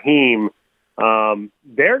Abdur-Rahim,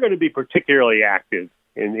 they're going to be particularly active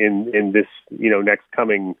in this, next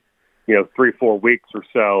coming, 3-4 weeks or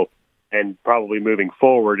so, and probably moving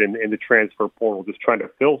forward in the transfer portal, just trying to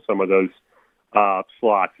fill some of those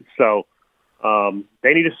slots. So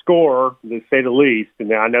they need a scorer, to say the least,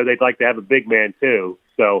 and I know they'd like to have a big man too.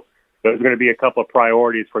 So those are going to be a couple of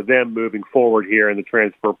priorities for them moving forward here in the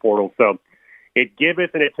transfer portal. So it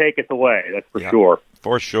giveth and it taketh away, that's for sure.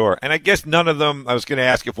 For sure. And I guess none of them, I was going to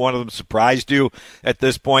ask if one of them surprised you at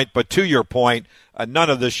this point, but to your point, none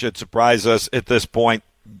of this should surprise us at this point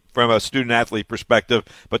from a student-athlete perspective.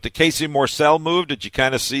 But the Casey Morsell move, did you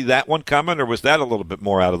kind of see that one coming, or was that a little bit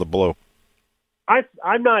more out of the blue? I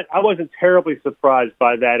wasn't terribly surprised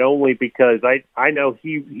by that, only because I know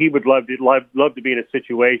he would love to be in a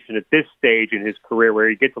situation at this stage in his career where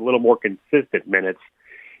he gets a little more consistent minutes.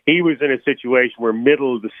 He was in a situation where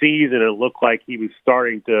middle of the season it looked like he was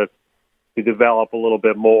starting to develop a little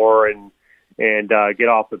bit more and get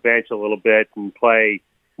off the bench a little bit and play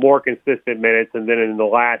more consistent minutes. And then in the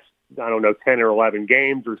last, 10 or 11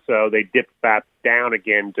 games or so, they dipped back down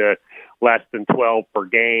again to less than 12 per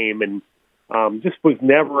game, and just was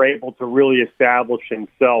never able to really establish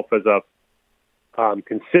himself as a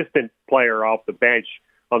consistent player off the bench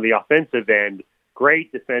on the offensive end.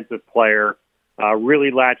 Great defensive player,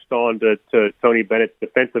 really latched on to Tony Bennett's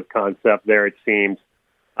defensive concept there, it seems.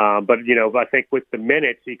 But I think with the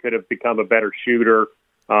minutes, he could have become a better shooter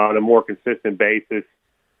on a more consistent basis,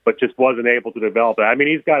 but just wasn't able to develop it. I mean,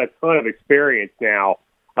 he's got a ton of experience now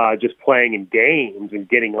just playing in games and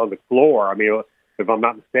getting on the floor. I mean, if I'm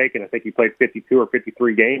not mistaken, I think he played 52 or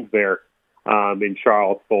 53 games there in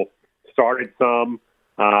Charlottesville. Started some.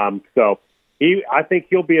 So I think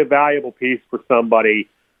he'll be a valuable piece for somebody,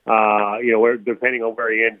 depending on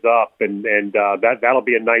where he ends up. And that'll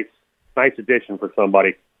be a nice addition for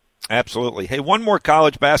somebody. Absolutely. Hey, one more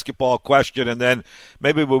college basketball question, and then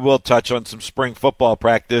maybe we will touch on some spring football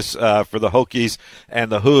practice for the Hokies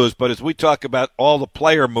and the Who's. But as we talk about all the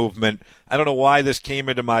player movement, I don't know why this came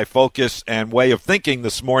into my focus and way of thinking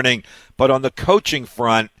this morning, but on the coaching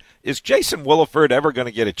front, is Jason Williford ever going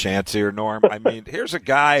to get a chance here, Norm? I mean, here's a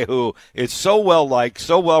guy who is so well-liked,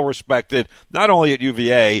 so well-respected, not only at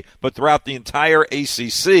UVA, but throughout the entire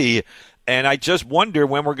ACC. And I just wonder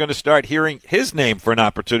when we're going to start hearing his name for an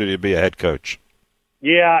opportunity to be a head coach.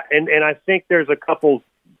 Yeah, and I think there's a couple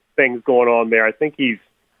things going on there. I think he's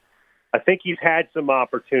had some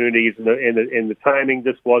opportunities, and the timing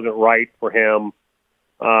just wasn't right for him.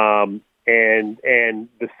 And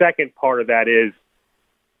the second part of that is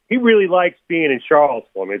he really likes being in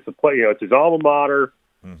Charlottesville. I mean, it's his alma mater.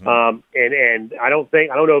 Mm-hmm. And I don't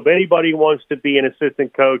know if anybody wants to be an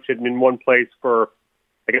assistant coach in one place for,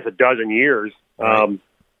 I guess, a dozen years. Right.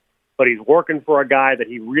 But he's working for a guy that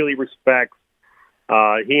he really respects.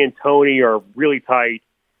 He and Tony are really tight.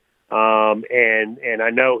 And I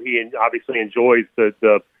know he obviously enjoys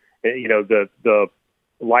the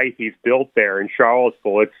life he's built there in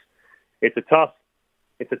Charlottesville. It's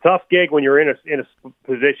a tough gig when you're in a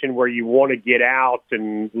position where you want to get out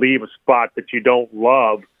and leave a spot that you don't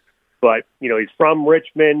love. But he's from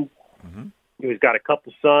Richmond. Mm-hmm. He's got a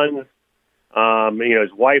couple sons.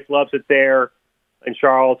 His wife loves it there in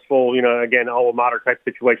Charlottesville. Again, alma mater type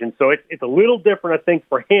situation. So it's a little different, I think,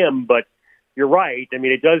 for him. But you're right. I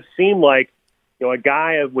mean, it does seem like a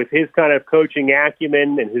guy with his kind of coaching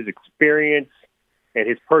acumen and his experience and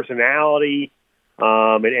his personality,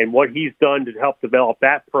 and what he's done to help develop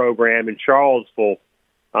that program in Charlottesville.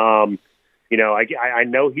 I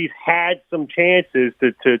know he's had some chances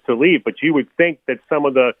to leave, but you would think that some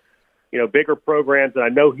of the bigger programs that I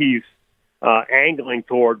know he's angling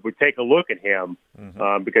toward would take a look at him,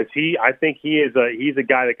 because I think he's a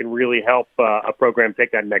guy that can really help a program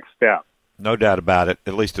take that next step. No doubt about it,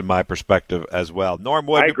 at least in my perspective as well. Norm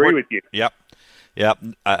Wood. I agree with you. Yep.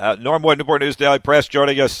 Norm Wood, Newport News Daily Press,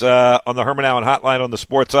 joining us on the Herman Allen Hotline on the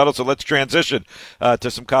Sports Huddle. So let's transition to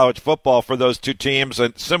some college football for those two teams.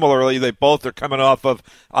 And similarly, they both are coming off of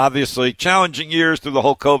obviously challenging years through the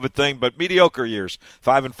whole COVID thing, but mediocre years,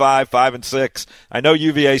 5-5, 5-6. I know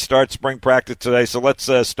UVA starts spring practice today, so let's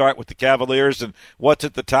start with the Cavaliers and what's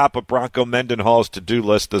at the top of Bronco Mendenhall's to-do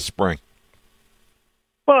list this spring.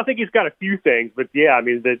 Well, I think he's got a few things, but yeah, I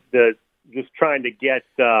mean, the just trying to get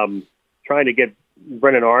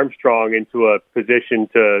Brennan Armstrong into a position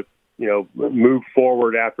to move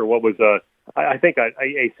forward after what was I think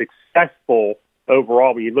a successful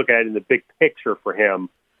overall when you look at it in the big picture for him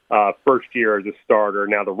first year as a starter.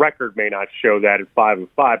 Now the record may not show that at 5-5,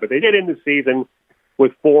 but they did end the season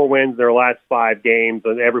with 4 wins in their last 5 games,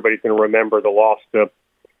 and everybody's going to remember the loss to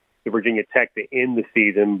Virginia Tech to end the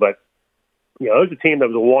season. But it was a team that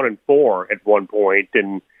was 1-4 at one point,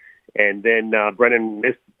 and then Brennan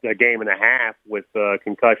missed a game and a half with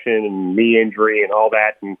concussion and knee injury and all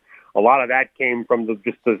that, and a lot of that came from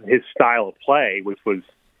his style of play, which was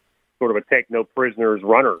sort of a take no prisoners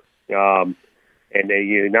runner, and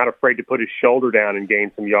not afraid to put his shoulder down and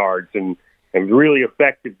gain some yards, and really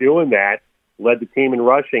effective doing that. Led the team in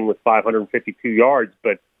rushing with 552 yards,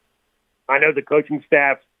 but I know the coaching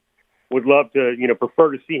staff would love to,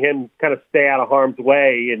 prefer to see him kind of stay out of harm's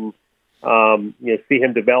way and, see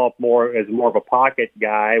him develop more as more of a pocket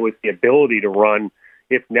guy with the ability to run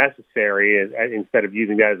if necessary, instead of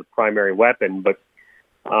using that as a primary weapon. But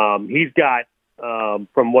he's got,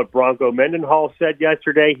 from what Bronco Mendenhall said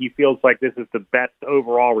yesterday, he feels like this is the best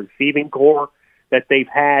overall receiving core that they've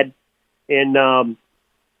had in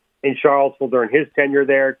Charlottesville during his tenure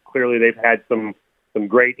there. Clearly, they've had some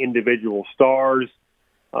great individual stars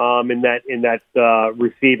in that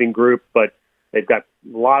receiving group, but they've got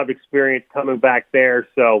a lot of experience coming back there.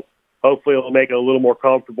 So hopefully it'll make it a little more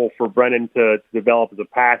comfortable for Brennan to develop as a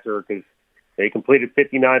passer, because he completed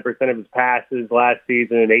 59% of his passes last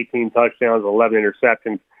season and 18 touchdowns, 11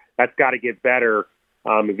 interceptions. That's got to get better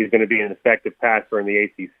if he's going to be an effective passer in the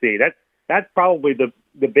ACC. That's probably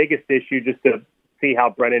the biggest issue, just to see how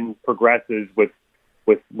Brennan progresses with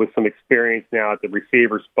some experience now at the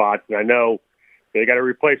receiver spots. And I know they got to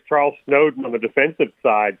replace Charles Snowden on the defensive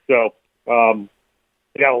side. So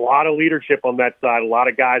they got a lot of leadership on that side, a lot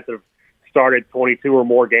of guys that have started 22 or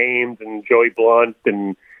more games, and Joey Blunt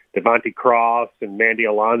and Devontae Cross and Mandy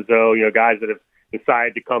Alonso, guys that have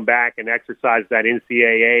decided to come back and exercise that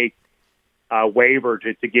NCAA waiver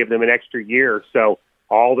to give them an extra year. So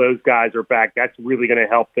all those guys are back. That's really going to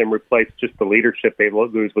help them replace just the leadership they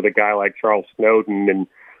lose with a guy like Charles Snowden, and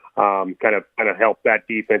kind of help that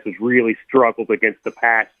defense has really struggled against the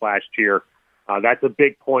pass last year. That's a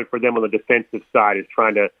big point for them on the defensive side, is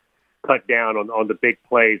trying to cut down on the big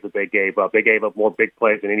plays that they gave up. They gave up more big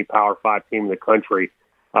plays than any Power 5 team in the country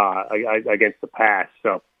against the pass.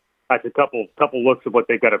 So that's a couple looks of what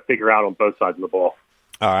they've got to figure out on both sides of the ball.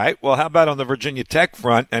 All right. Well, how about on the Virginia Tech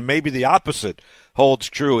front? And maybe the opposite holds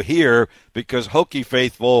true here, because Hokie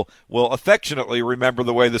faithful will affectionately remember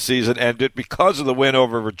the way the season ended because of the win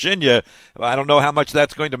over Virginia. I don't know how much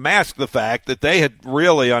that's going to mask the fact that they had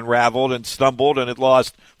really unraveled and stumbled and had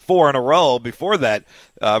lost 4 in a row before that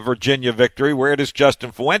Virginia victory. Where does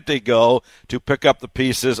Justin Fuente go to pick up the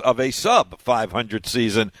pieces of a sub-500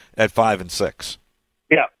 season at 5-6?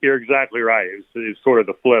 Yeah, you're exactly right. It's sort of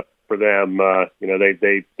the flip for them.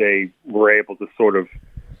 They were able to sort of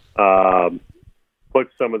put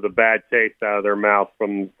some of the bad taste out of their mouth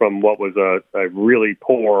from what was a really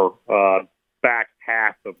poor back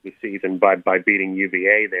half of the season by beating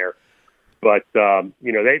UVA there. But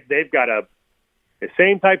they've got the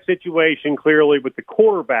same type situation clearly with the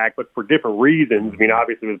quarterback, but for different reasons. I mean,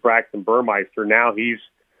 obviously with Braxton Burmeister, now he's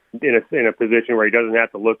in a position where he doesn't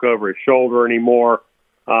have to look over his shoulder anymore.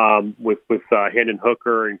 With Hendon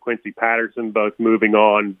Hooker and Quincy Patterson both moving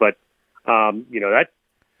on, but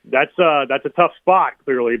that's a tough spot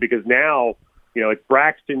clearly, because now it's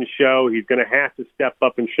Braxton's show. He's going to have to step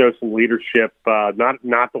up and show some leadership.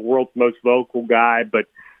 Not the world's most vocal guy, but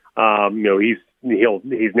he's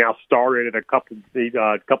now started at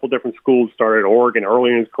a couple different schools. Started at Oregon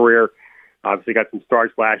early in his career. Obviously got some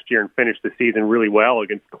starts last year and finished the season really well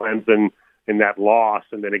against Clemson in that loss,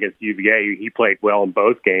 and then against UVA, he played well in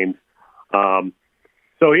both games.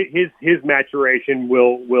 So his maturation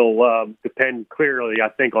will depend clearly, I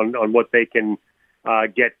think, on what they can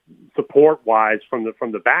get support-wise from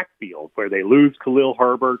the backfield, where they lose Khalil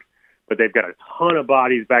Herbert, but they've got a ton of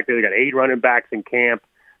bodies back there. They got 8 running backs in camp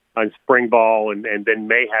on spring ball, and then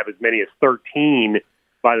may have as many as 13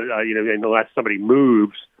 unless somebody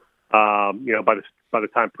moves. By the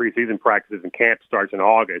time preseason practices and camp starts in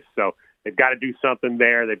August, so. They've got to do something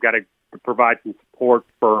there. They've got to provide some support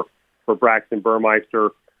for Braxton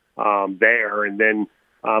Burmeister there, and then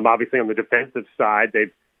obviously on the defensive side,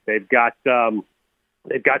 they've got some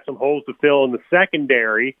holes to fill in the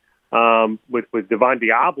secondary with Devon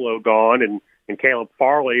Diablo gone, and Caleb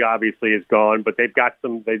Farley obviously is gone. But they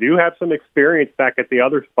do have some experience back at the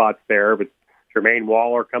other spots there. With Jermaine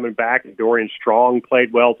Waller coming back, and Dorian Strong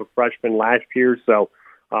played well as a freshman last year, so.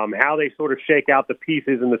 How they sort of shake out the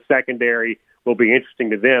pieces in the secondary will be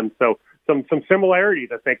interesting to them. So some similarities,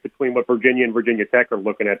 I think, between what Virginia and Virginia Tech are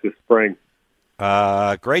looking at this spring.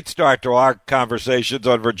 Great start to our conversations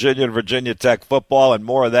on Virginia and Virginia Tech football, and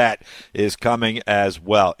more of that is coming as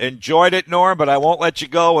well. Enjoyed it, Norm, but I won't let you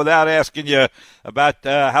go without asking you about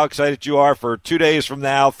how excited you are for 2 days from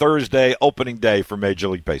now, Thursday, opening day for Major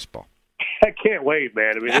League Baseball. I can't wait,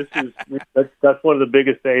 man. I mean, that's one of the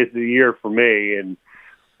biggest days of the year for me, and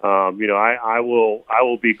I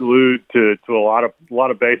will be glued to a lot of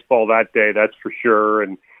baseball that day. That's for sure.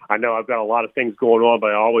 And I know I've got a lot of things going on, but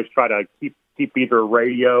I always try to keep either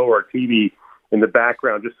radio or TV in the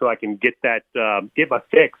background just so I can get my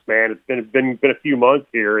fix, man. It's been a few months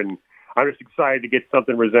here, and I'm just excited to get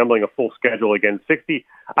something resembling a full schedule again. 60.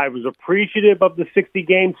 I was appreciative of the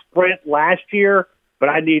 60-game sprint last year, but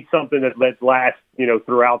I need something that lasts,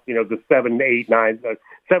 throughout, the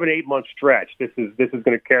 7-8 month stretch. This is going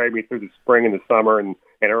to carry me through the spring and the summer and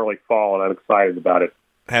early fall, and I'm excited about it.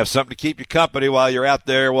 Have something to keep you company while you're out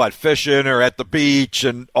there, fishing or at the beach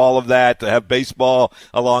and all of that, to have baseball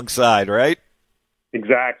alongside, right?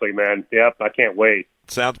 Exactly, man. Yep, I can't wait.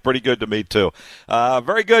 Sounds pretty good to me, too.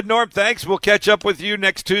 Very good, Norm. Thanks. We'll catch up with you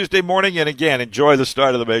next Tuesday morning. And, again, enjoy the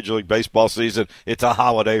start of the Major League Baseball season. It's a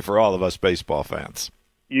holiday for all of us baseball fans.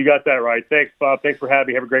 You got that right. Thanks, Bob. Thanks for having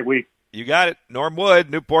me. Have a great week. You got it. Norm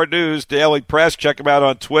Wood, Newport News Daily Press. Check him out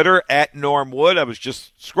on Twitter, @NormWood. I was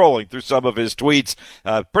just scrolling through some of his tweets,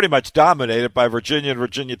 pretty much dominated by Virginia and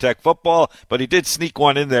Virginia Tech football, but he did sneak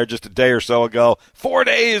one in there just a day or so ago. 4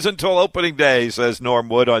 days until opening day, says Norm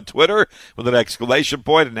Wood on Twitter with an exclamation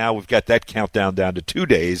point, and now we've got that countdown down to 2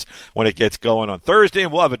 days when it gets going on Thursday,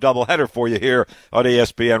 and we'll have a doubleheader for you here on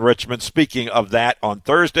ESPN Richmond. Speaking of that, on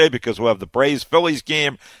Thursday, because we'll have the Braves-Phillies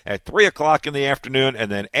game at 3 o'clock in the afternoon,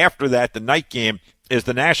 and then after that, the night game is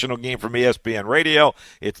the national game from ESPN Radio.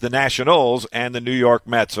 It's the Nationals and the New York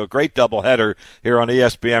Mets. So great doubleheader here on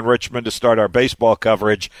ESPN Richmond to start our baseball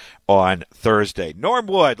coverage on Thursday. Norm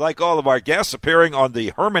Wood, like all of our guests, appearing on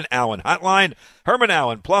the Herman Allen Hotline. Herman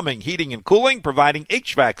Allen Plumbing, Heating, and Cooling, providing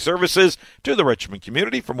HVAC services to the Richmond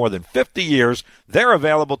community for more than 50 years. They're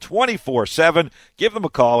available 24/7. Give them a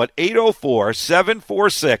call at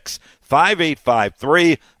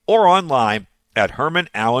 804-746-5853 or online at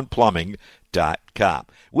HermanAllenPlumbing.com.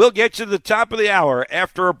 We'll get you to the top of the hour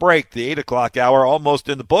after a break. The 8 o'clock hour almost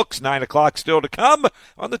in the books. 9 o'clock still to come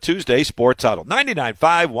on the Tuesday Sports Huddle.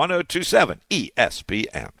 99.5, 102.7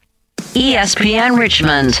 ESPN. ESPN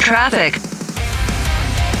Richmond. Traffic.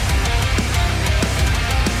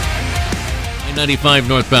 95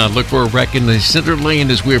 northbound. Look for a wreck in the center lane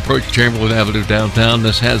as we approach Chamberlain Avenue downtown.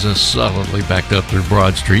 This has us solidly backed up through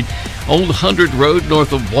Broad Street. Old 100 Road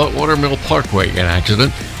north of Watermill Parkway. An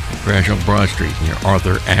accident. A crash on Broad Street near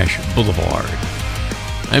Arthur Ashe Boulevard.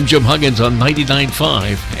 I'm Jim Huggins on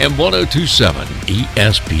 99.5 and 102.7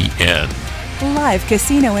 ESPN. Live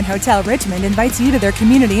Casino and Hotel Richmond invites you to their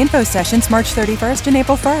community info sessions March 31st and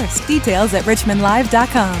April 1st. Details at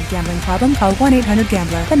richmondlive.com. Gambling problem? Call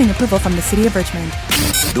 1-800-GAMBLER. Pending approval from the City of Richmond.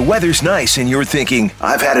 The weather's nice and you're thinking,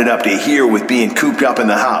 I've had it up to here with being cooped up in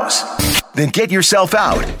the house. Then get yourself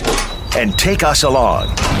out and take us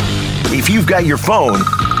along. If you've got your phone,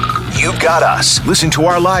 you've got us. Listen to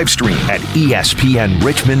our live stream at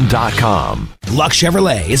ESPNRichmond.com. Luck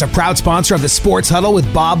Chevrolet is a proud sponsor of the Sports Huddle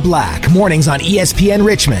with Bob Black. Mornings on ESPN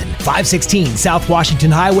Richmond, 516 South Washington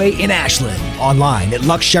Highway in Ashland. Online at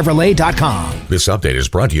luckchevrolet.com. This update is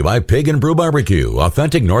brought to you by Pig and Brew Barbecue,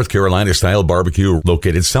 authentic North Carolina-style barbecue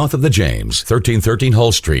located south of the James, 1313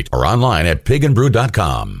 Hull Street, or online at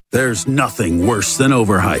pigandbrew.com. There's nothing worse than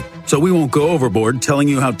overhype, so we won't go overboard telling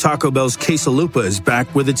you how Taco Bell's Quesalupa is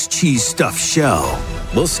back with its cheese-stuffed shell.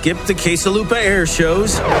 We'll skip the Quesalupa air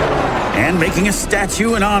shows and making a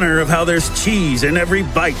statue in honor of how there's cheese in every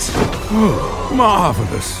bite.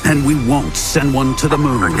 Marvelous. And we won't send one to the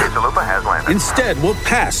moon. Quesalupa has landed. Instead, we'll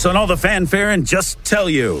pass on all the fanfare and just tell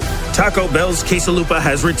you Taco Bell's Quesalupa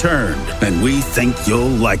has returned, and we think you'll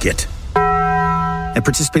like it. At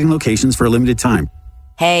participating locations for a limited time.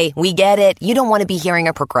 Hey, we get it. You don't want to be hearing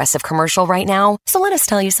a Progressive commercial right now, so let us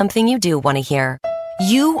tell you something you do want to hear.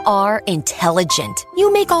 You are intelligent.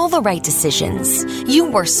 You make all the right decisions. You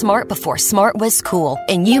were smart before smart was cool,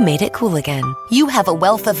 and you made it cool again. You have a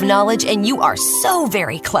wealth of knowledge, and you are so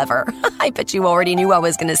very clever. I bet you already knew I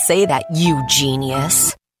was going to say that, you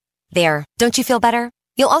genius. There, don't you feel better?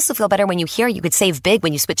 You'll also feel better when you hear you could save big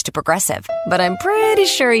when you switch to Progressive. But I'm pretty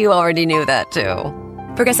sure you already knew that, too.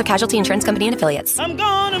 Progressive Casualty Insurance Company and Affiliates. I'm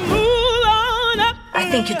gonna move on up. I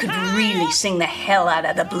think you could really sing the hell out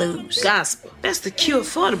of the blues. Gospel. That's the cure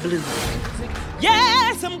for the blues.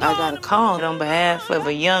 Yes, I got a call on behalf of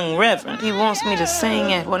a young reverend. He wants me to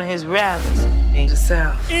sing at one of his rallies in the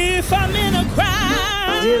South. If I'm in a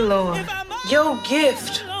crowd, dear Lord, your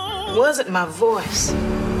gift wasn't my voice.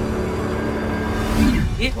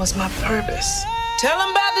 It was my purpose. Tell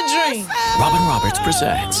them about the dream. Robin Roberts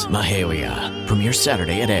presents Mahalia. Premiere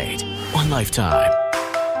Saturday at 8 on Lifetime.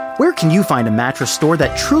 Where can you find a mattress store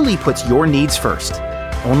that truly puts your needs first?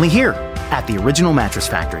 Only here, at the Original Mattress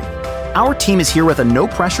Factory. Our team is here with a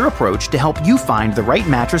no-pressure approach to help you find the right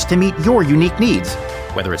mattress to meet your unique needs.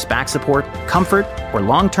 Whether it's back support, comfort, or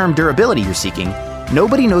long-term durability you're seeking,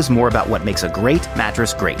 nobody knows more about what makes a great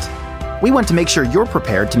mattress great. We want to make sure you're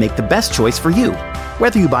prepared to make the best choice for you,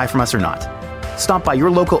 whether you buy from us or not. Stop by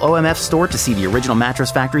your local OMF store to see the Original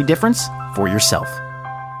Mattress Factory difference for yourself.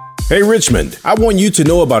 Hey Richmond, I want you to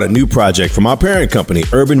know about a new project from our parent company,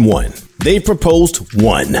 Urban One. They've proposed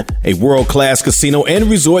One, a world-class casino and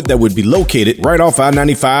resort that would be located right off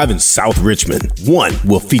I-95 in South Richmond. One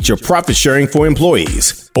will feature profit sharing for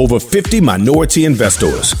employees, over 50 minority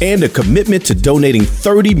investors, and a commitment to donating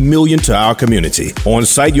 $30 million to our community. On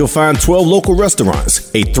site, you'll find 12 local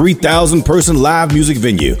restaurants, a 3,000-person live music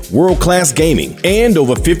venue, world-class gaming, and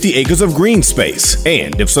over 50 acres of green space.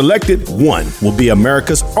 And if selected, One will be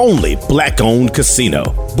America's only black-owned casino.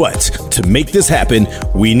 But to make this happen,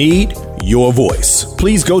 we need your voice.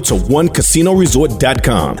 Please go to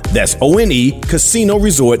onecasinoresort.com. That's ONE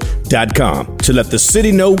casinoresort.com to let the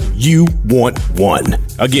city know you want one.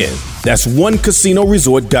 Again, that's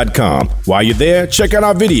onecasinoresort.com. While you're there, check out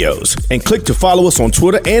our videos and click to follow us on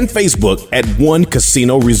Twitter and Facebook at One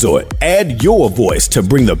Casino Resort. Add your voice to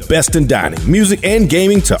bring the best in dining, music, and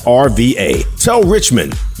gaming to RVA. Tell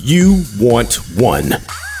Richmond you want one.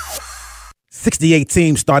 68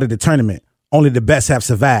 teams started the tournament. Only the best have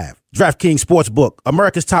survived. DraftKings Sportsbook,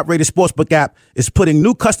 America's top-rated sportsbook app, is putting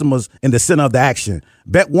new customers in the center of the action.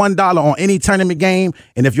 Bet $1 on any tournament game,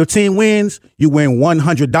 and if your team wins, you win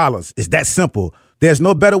 $100. It's that simple. There's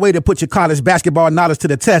no better way to put your college basketball knowledge to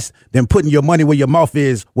the test than putting your money where your mouth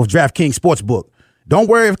is with DraftKings Sportsbook. Don't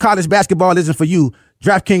worry if college basketball isn't for you.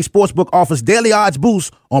 DraftKings Sportsbook offers daily odds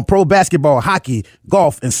boosts on pro basketball, hockey,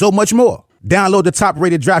 golf, and so much more. Download the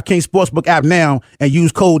top-rated DraftKings Sportsbook app now and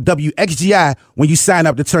use code WXGI when you sign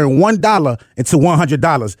up to turn $1 into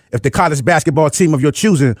 $100 if the college basketball team of your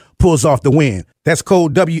choosing pulls off the win. That's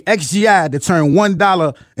code WXGI to turn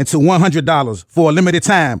 $1 into $100 for a limited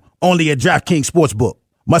time only at DraftKings Sportsbook.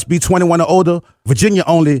 Must be 21 or older. Virginia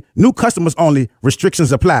only. New customers only.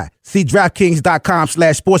 Restrictions apply. See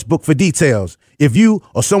DraftKings.com/sportsbook for details. If you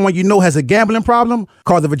or someone you know has a gambling problem,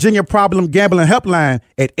 call the Virginia Problem Gambling Helpline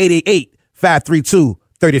at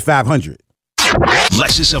 888-532-3500.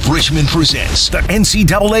 Lexus of Richmond presents the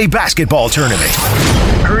NCAA Basketball Tournament.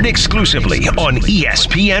 Heard exclusively on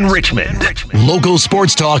ESPN Richmond. Local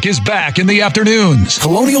sports talk is back in the afternoons.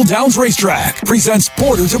 Colonial Downs Racetrack presents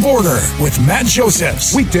Border to Border with Matt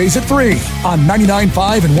Josephs. Weekdays at 3 on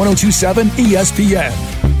 99.5 and 102.7 ESPN.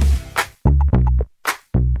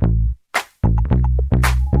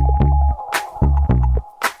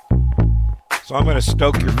 So I'm going to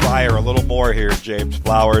stoke your fire a little more here, James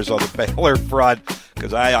Flowers, on the Baylor front,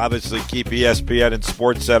 because I obviously keep ESPN and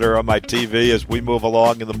SportsCenter on my TV as we move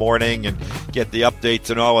along in the morning and get the updates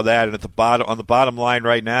and all of that. And on the bottom line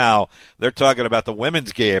right now, they're talking about the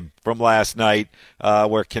women's game from last night,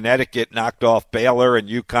 where Connecticut knocked off Baylor and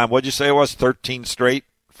UConn. What'd you say it was? 13 straight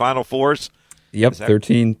Final Fours? Yep,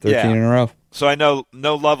 13 in a row. So I know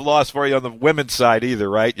no love lost for you on the women's side either,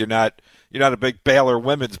 right? You're not a big Baylor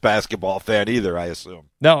women's basketball fan either, I assume.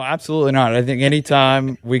 No, absolutely not. I think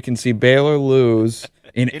anytime we can see Baylor lose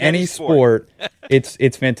in any sport,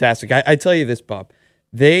 it's fantastic. I tell you this, Bob.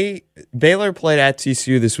 Baylor played at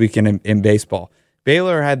TCU this weekend in baseball.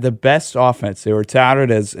 Baylor had the best offense. They were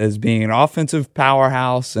touted as being an offensive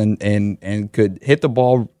powerhouse and could hit the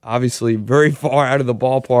ball, obviously, very far out of the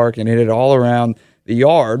ballpark and hit it all around the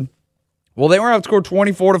yard. Well, they were outscored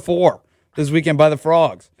 24-4 this weekend by the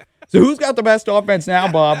Frogs. So who's got the best offense now,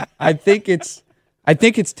 Bob? I think it's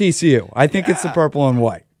TCU. I think it's the purple and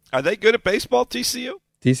white. Are they good at baseball, TCU?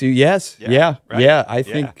 TCU, yes, yeah. I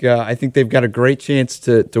think they've got a great chance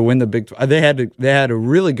to win the Big 12. They had a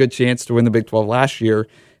really good chance to win the Big 12 last year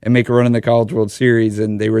and make a run in the College World Series,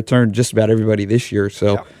 and they returned just about everybody this year.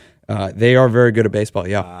 So they are very good at baseball.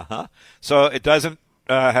 Yeah. Uh-huh. So it doesn't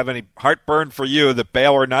have any heartburn for you that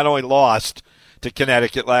Baylor not only lost to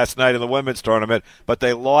Connecticut last night in the women's tournament, but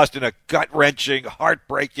they lost in a gut-wrenching,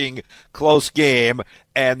 heartbreaking, close game,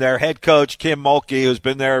 and their head coach, Kim Mulkey, who's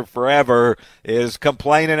been there forever, is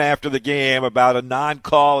complaining after the game about a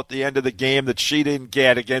non-call at the end of the game that she didn't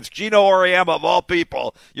get against Gino Auriemma, of all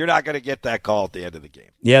people. You're not going to get that call at the end of the game.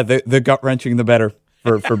 Yeah, the gut-wrenching, the better.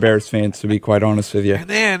 for Bears fans, to be quite honest with you. And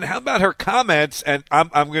then, how about her comments? And I'm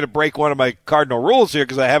going to break one of my cardinal rules here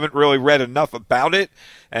because I haven't really read enough about it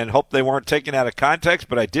and hope they weren't taken out of context,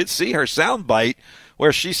 but I did see her soundbite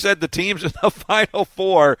where she said the teams in the Final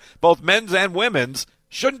Four, both men's and women's,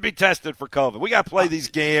 shouldn't be tested for COVID. We got to play these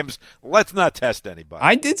games. Let's not test anybody.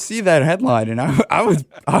 I did see that headline, and I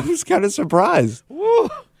was kind of surprised. Woo.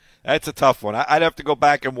 That's a tough one. I'd have to go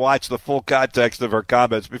back and watch the full context of her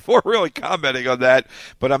comments before really commenting on that.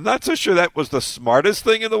 But I'm not so sure that was the smartest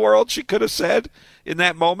thing in the world she could have said in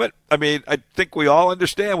that moment. I mean, I think we all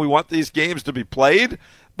understand we want these games to be played,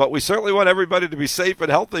 but we certainly want everybody to be safe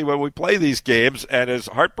and healthy when we play these games. And as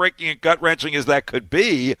heartbreaking and gut-wrenching as that could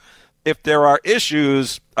be, if there are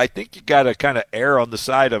issues, I think you got to kind of err on the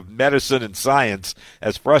side of medicine and science,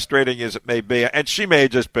 as frustrating as it may be. And she may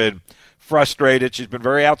have just been frustrated. She's been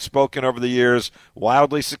very outspoken over the years,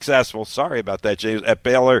 wildly successful. Sorry about that, James, at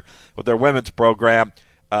Baylor with their women's program,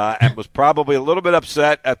 and was probably a little bit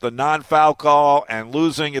upset at the non-foul call and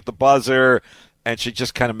losing at the buzzer, and she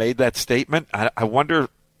just kind of made that statement. I wonder,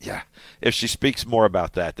 if she speaks more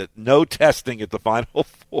about that no testing at the Final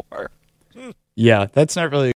Four. Yeah, that's not really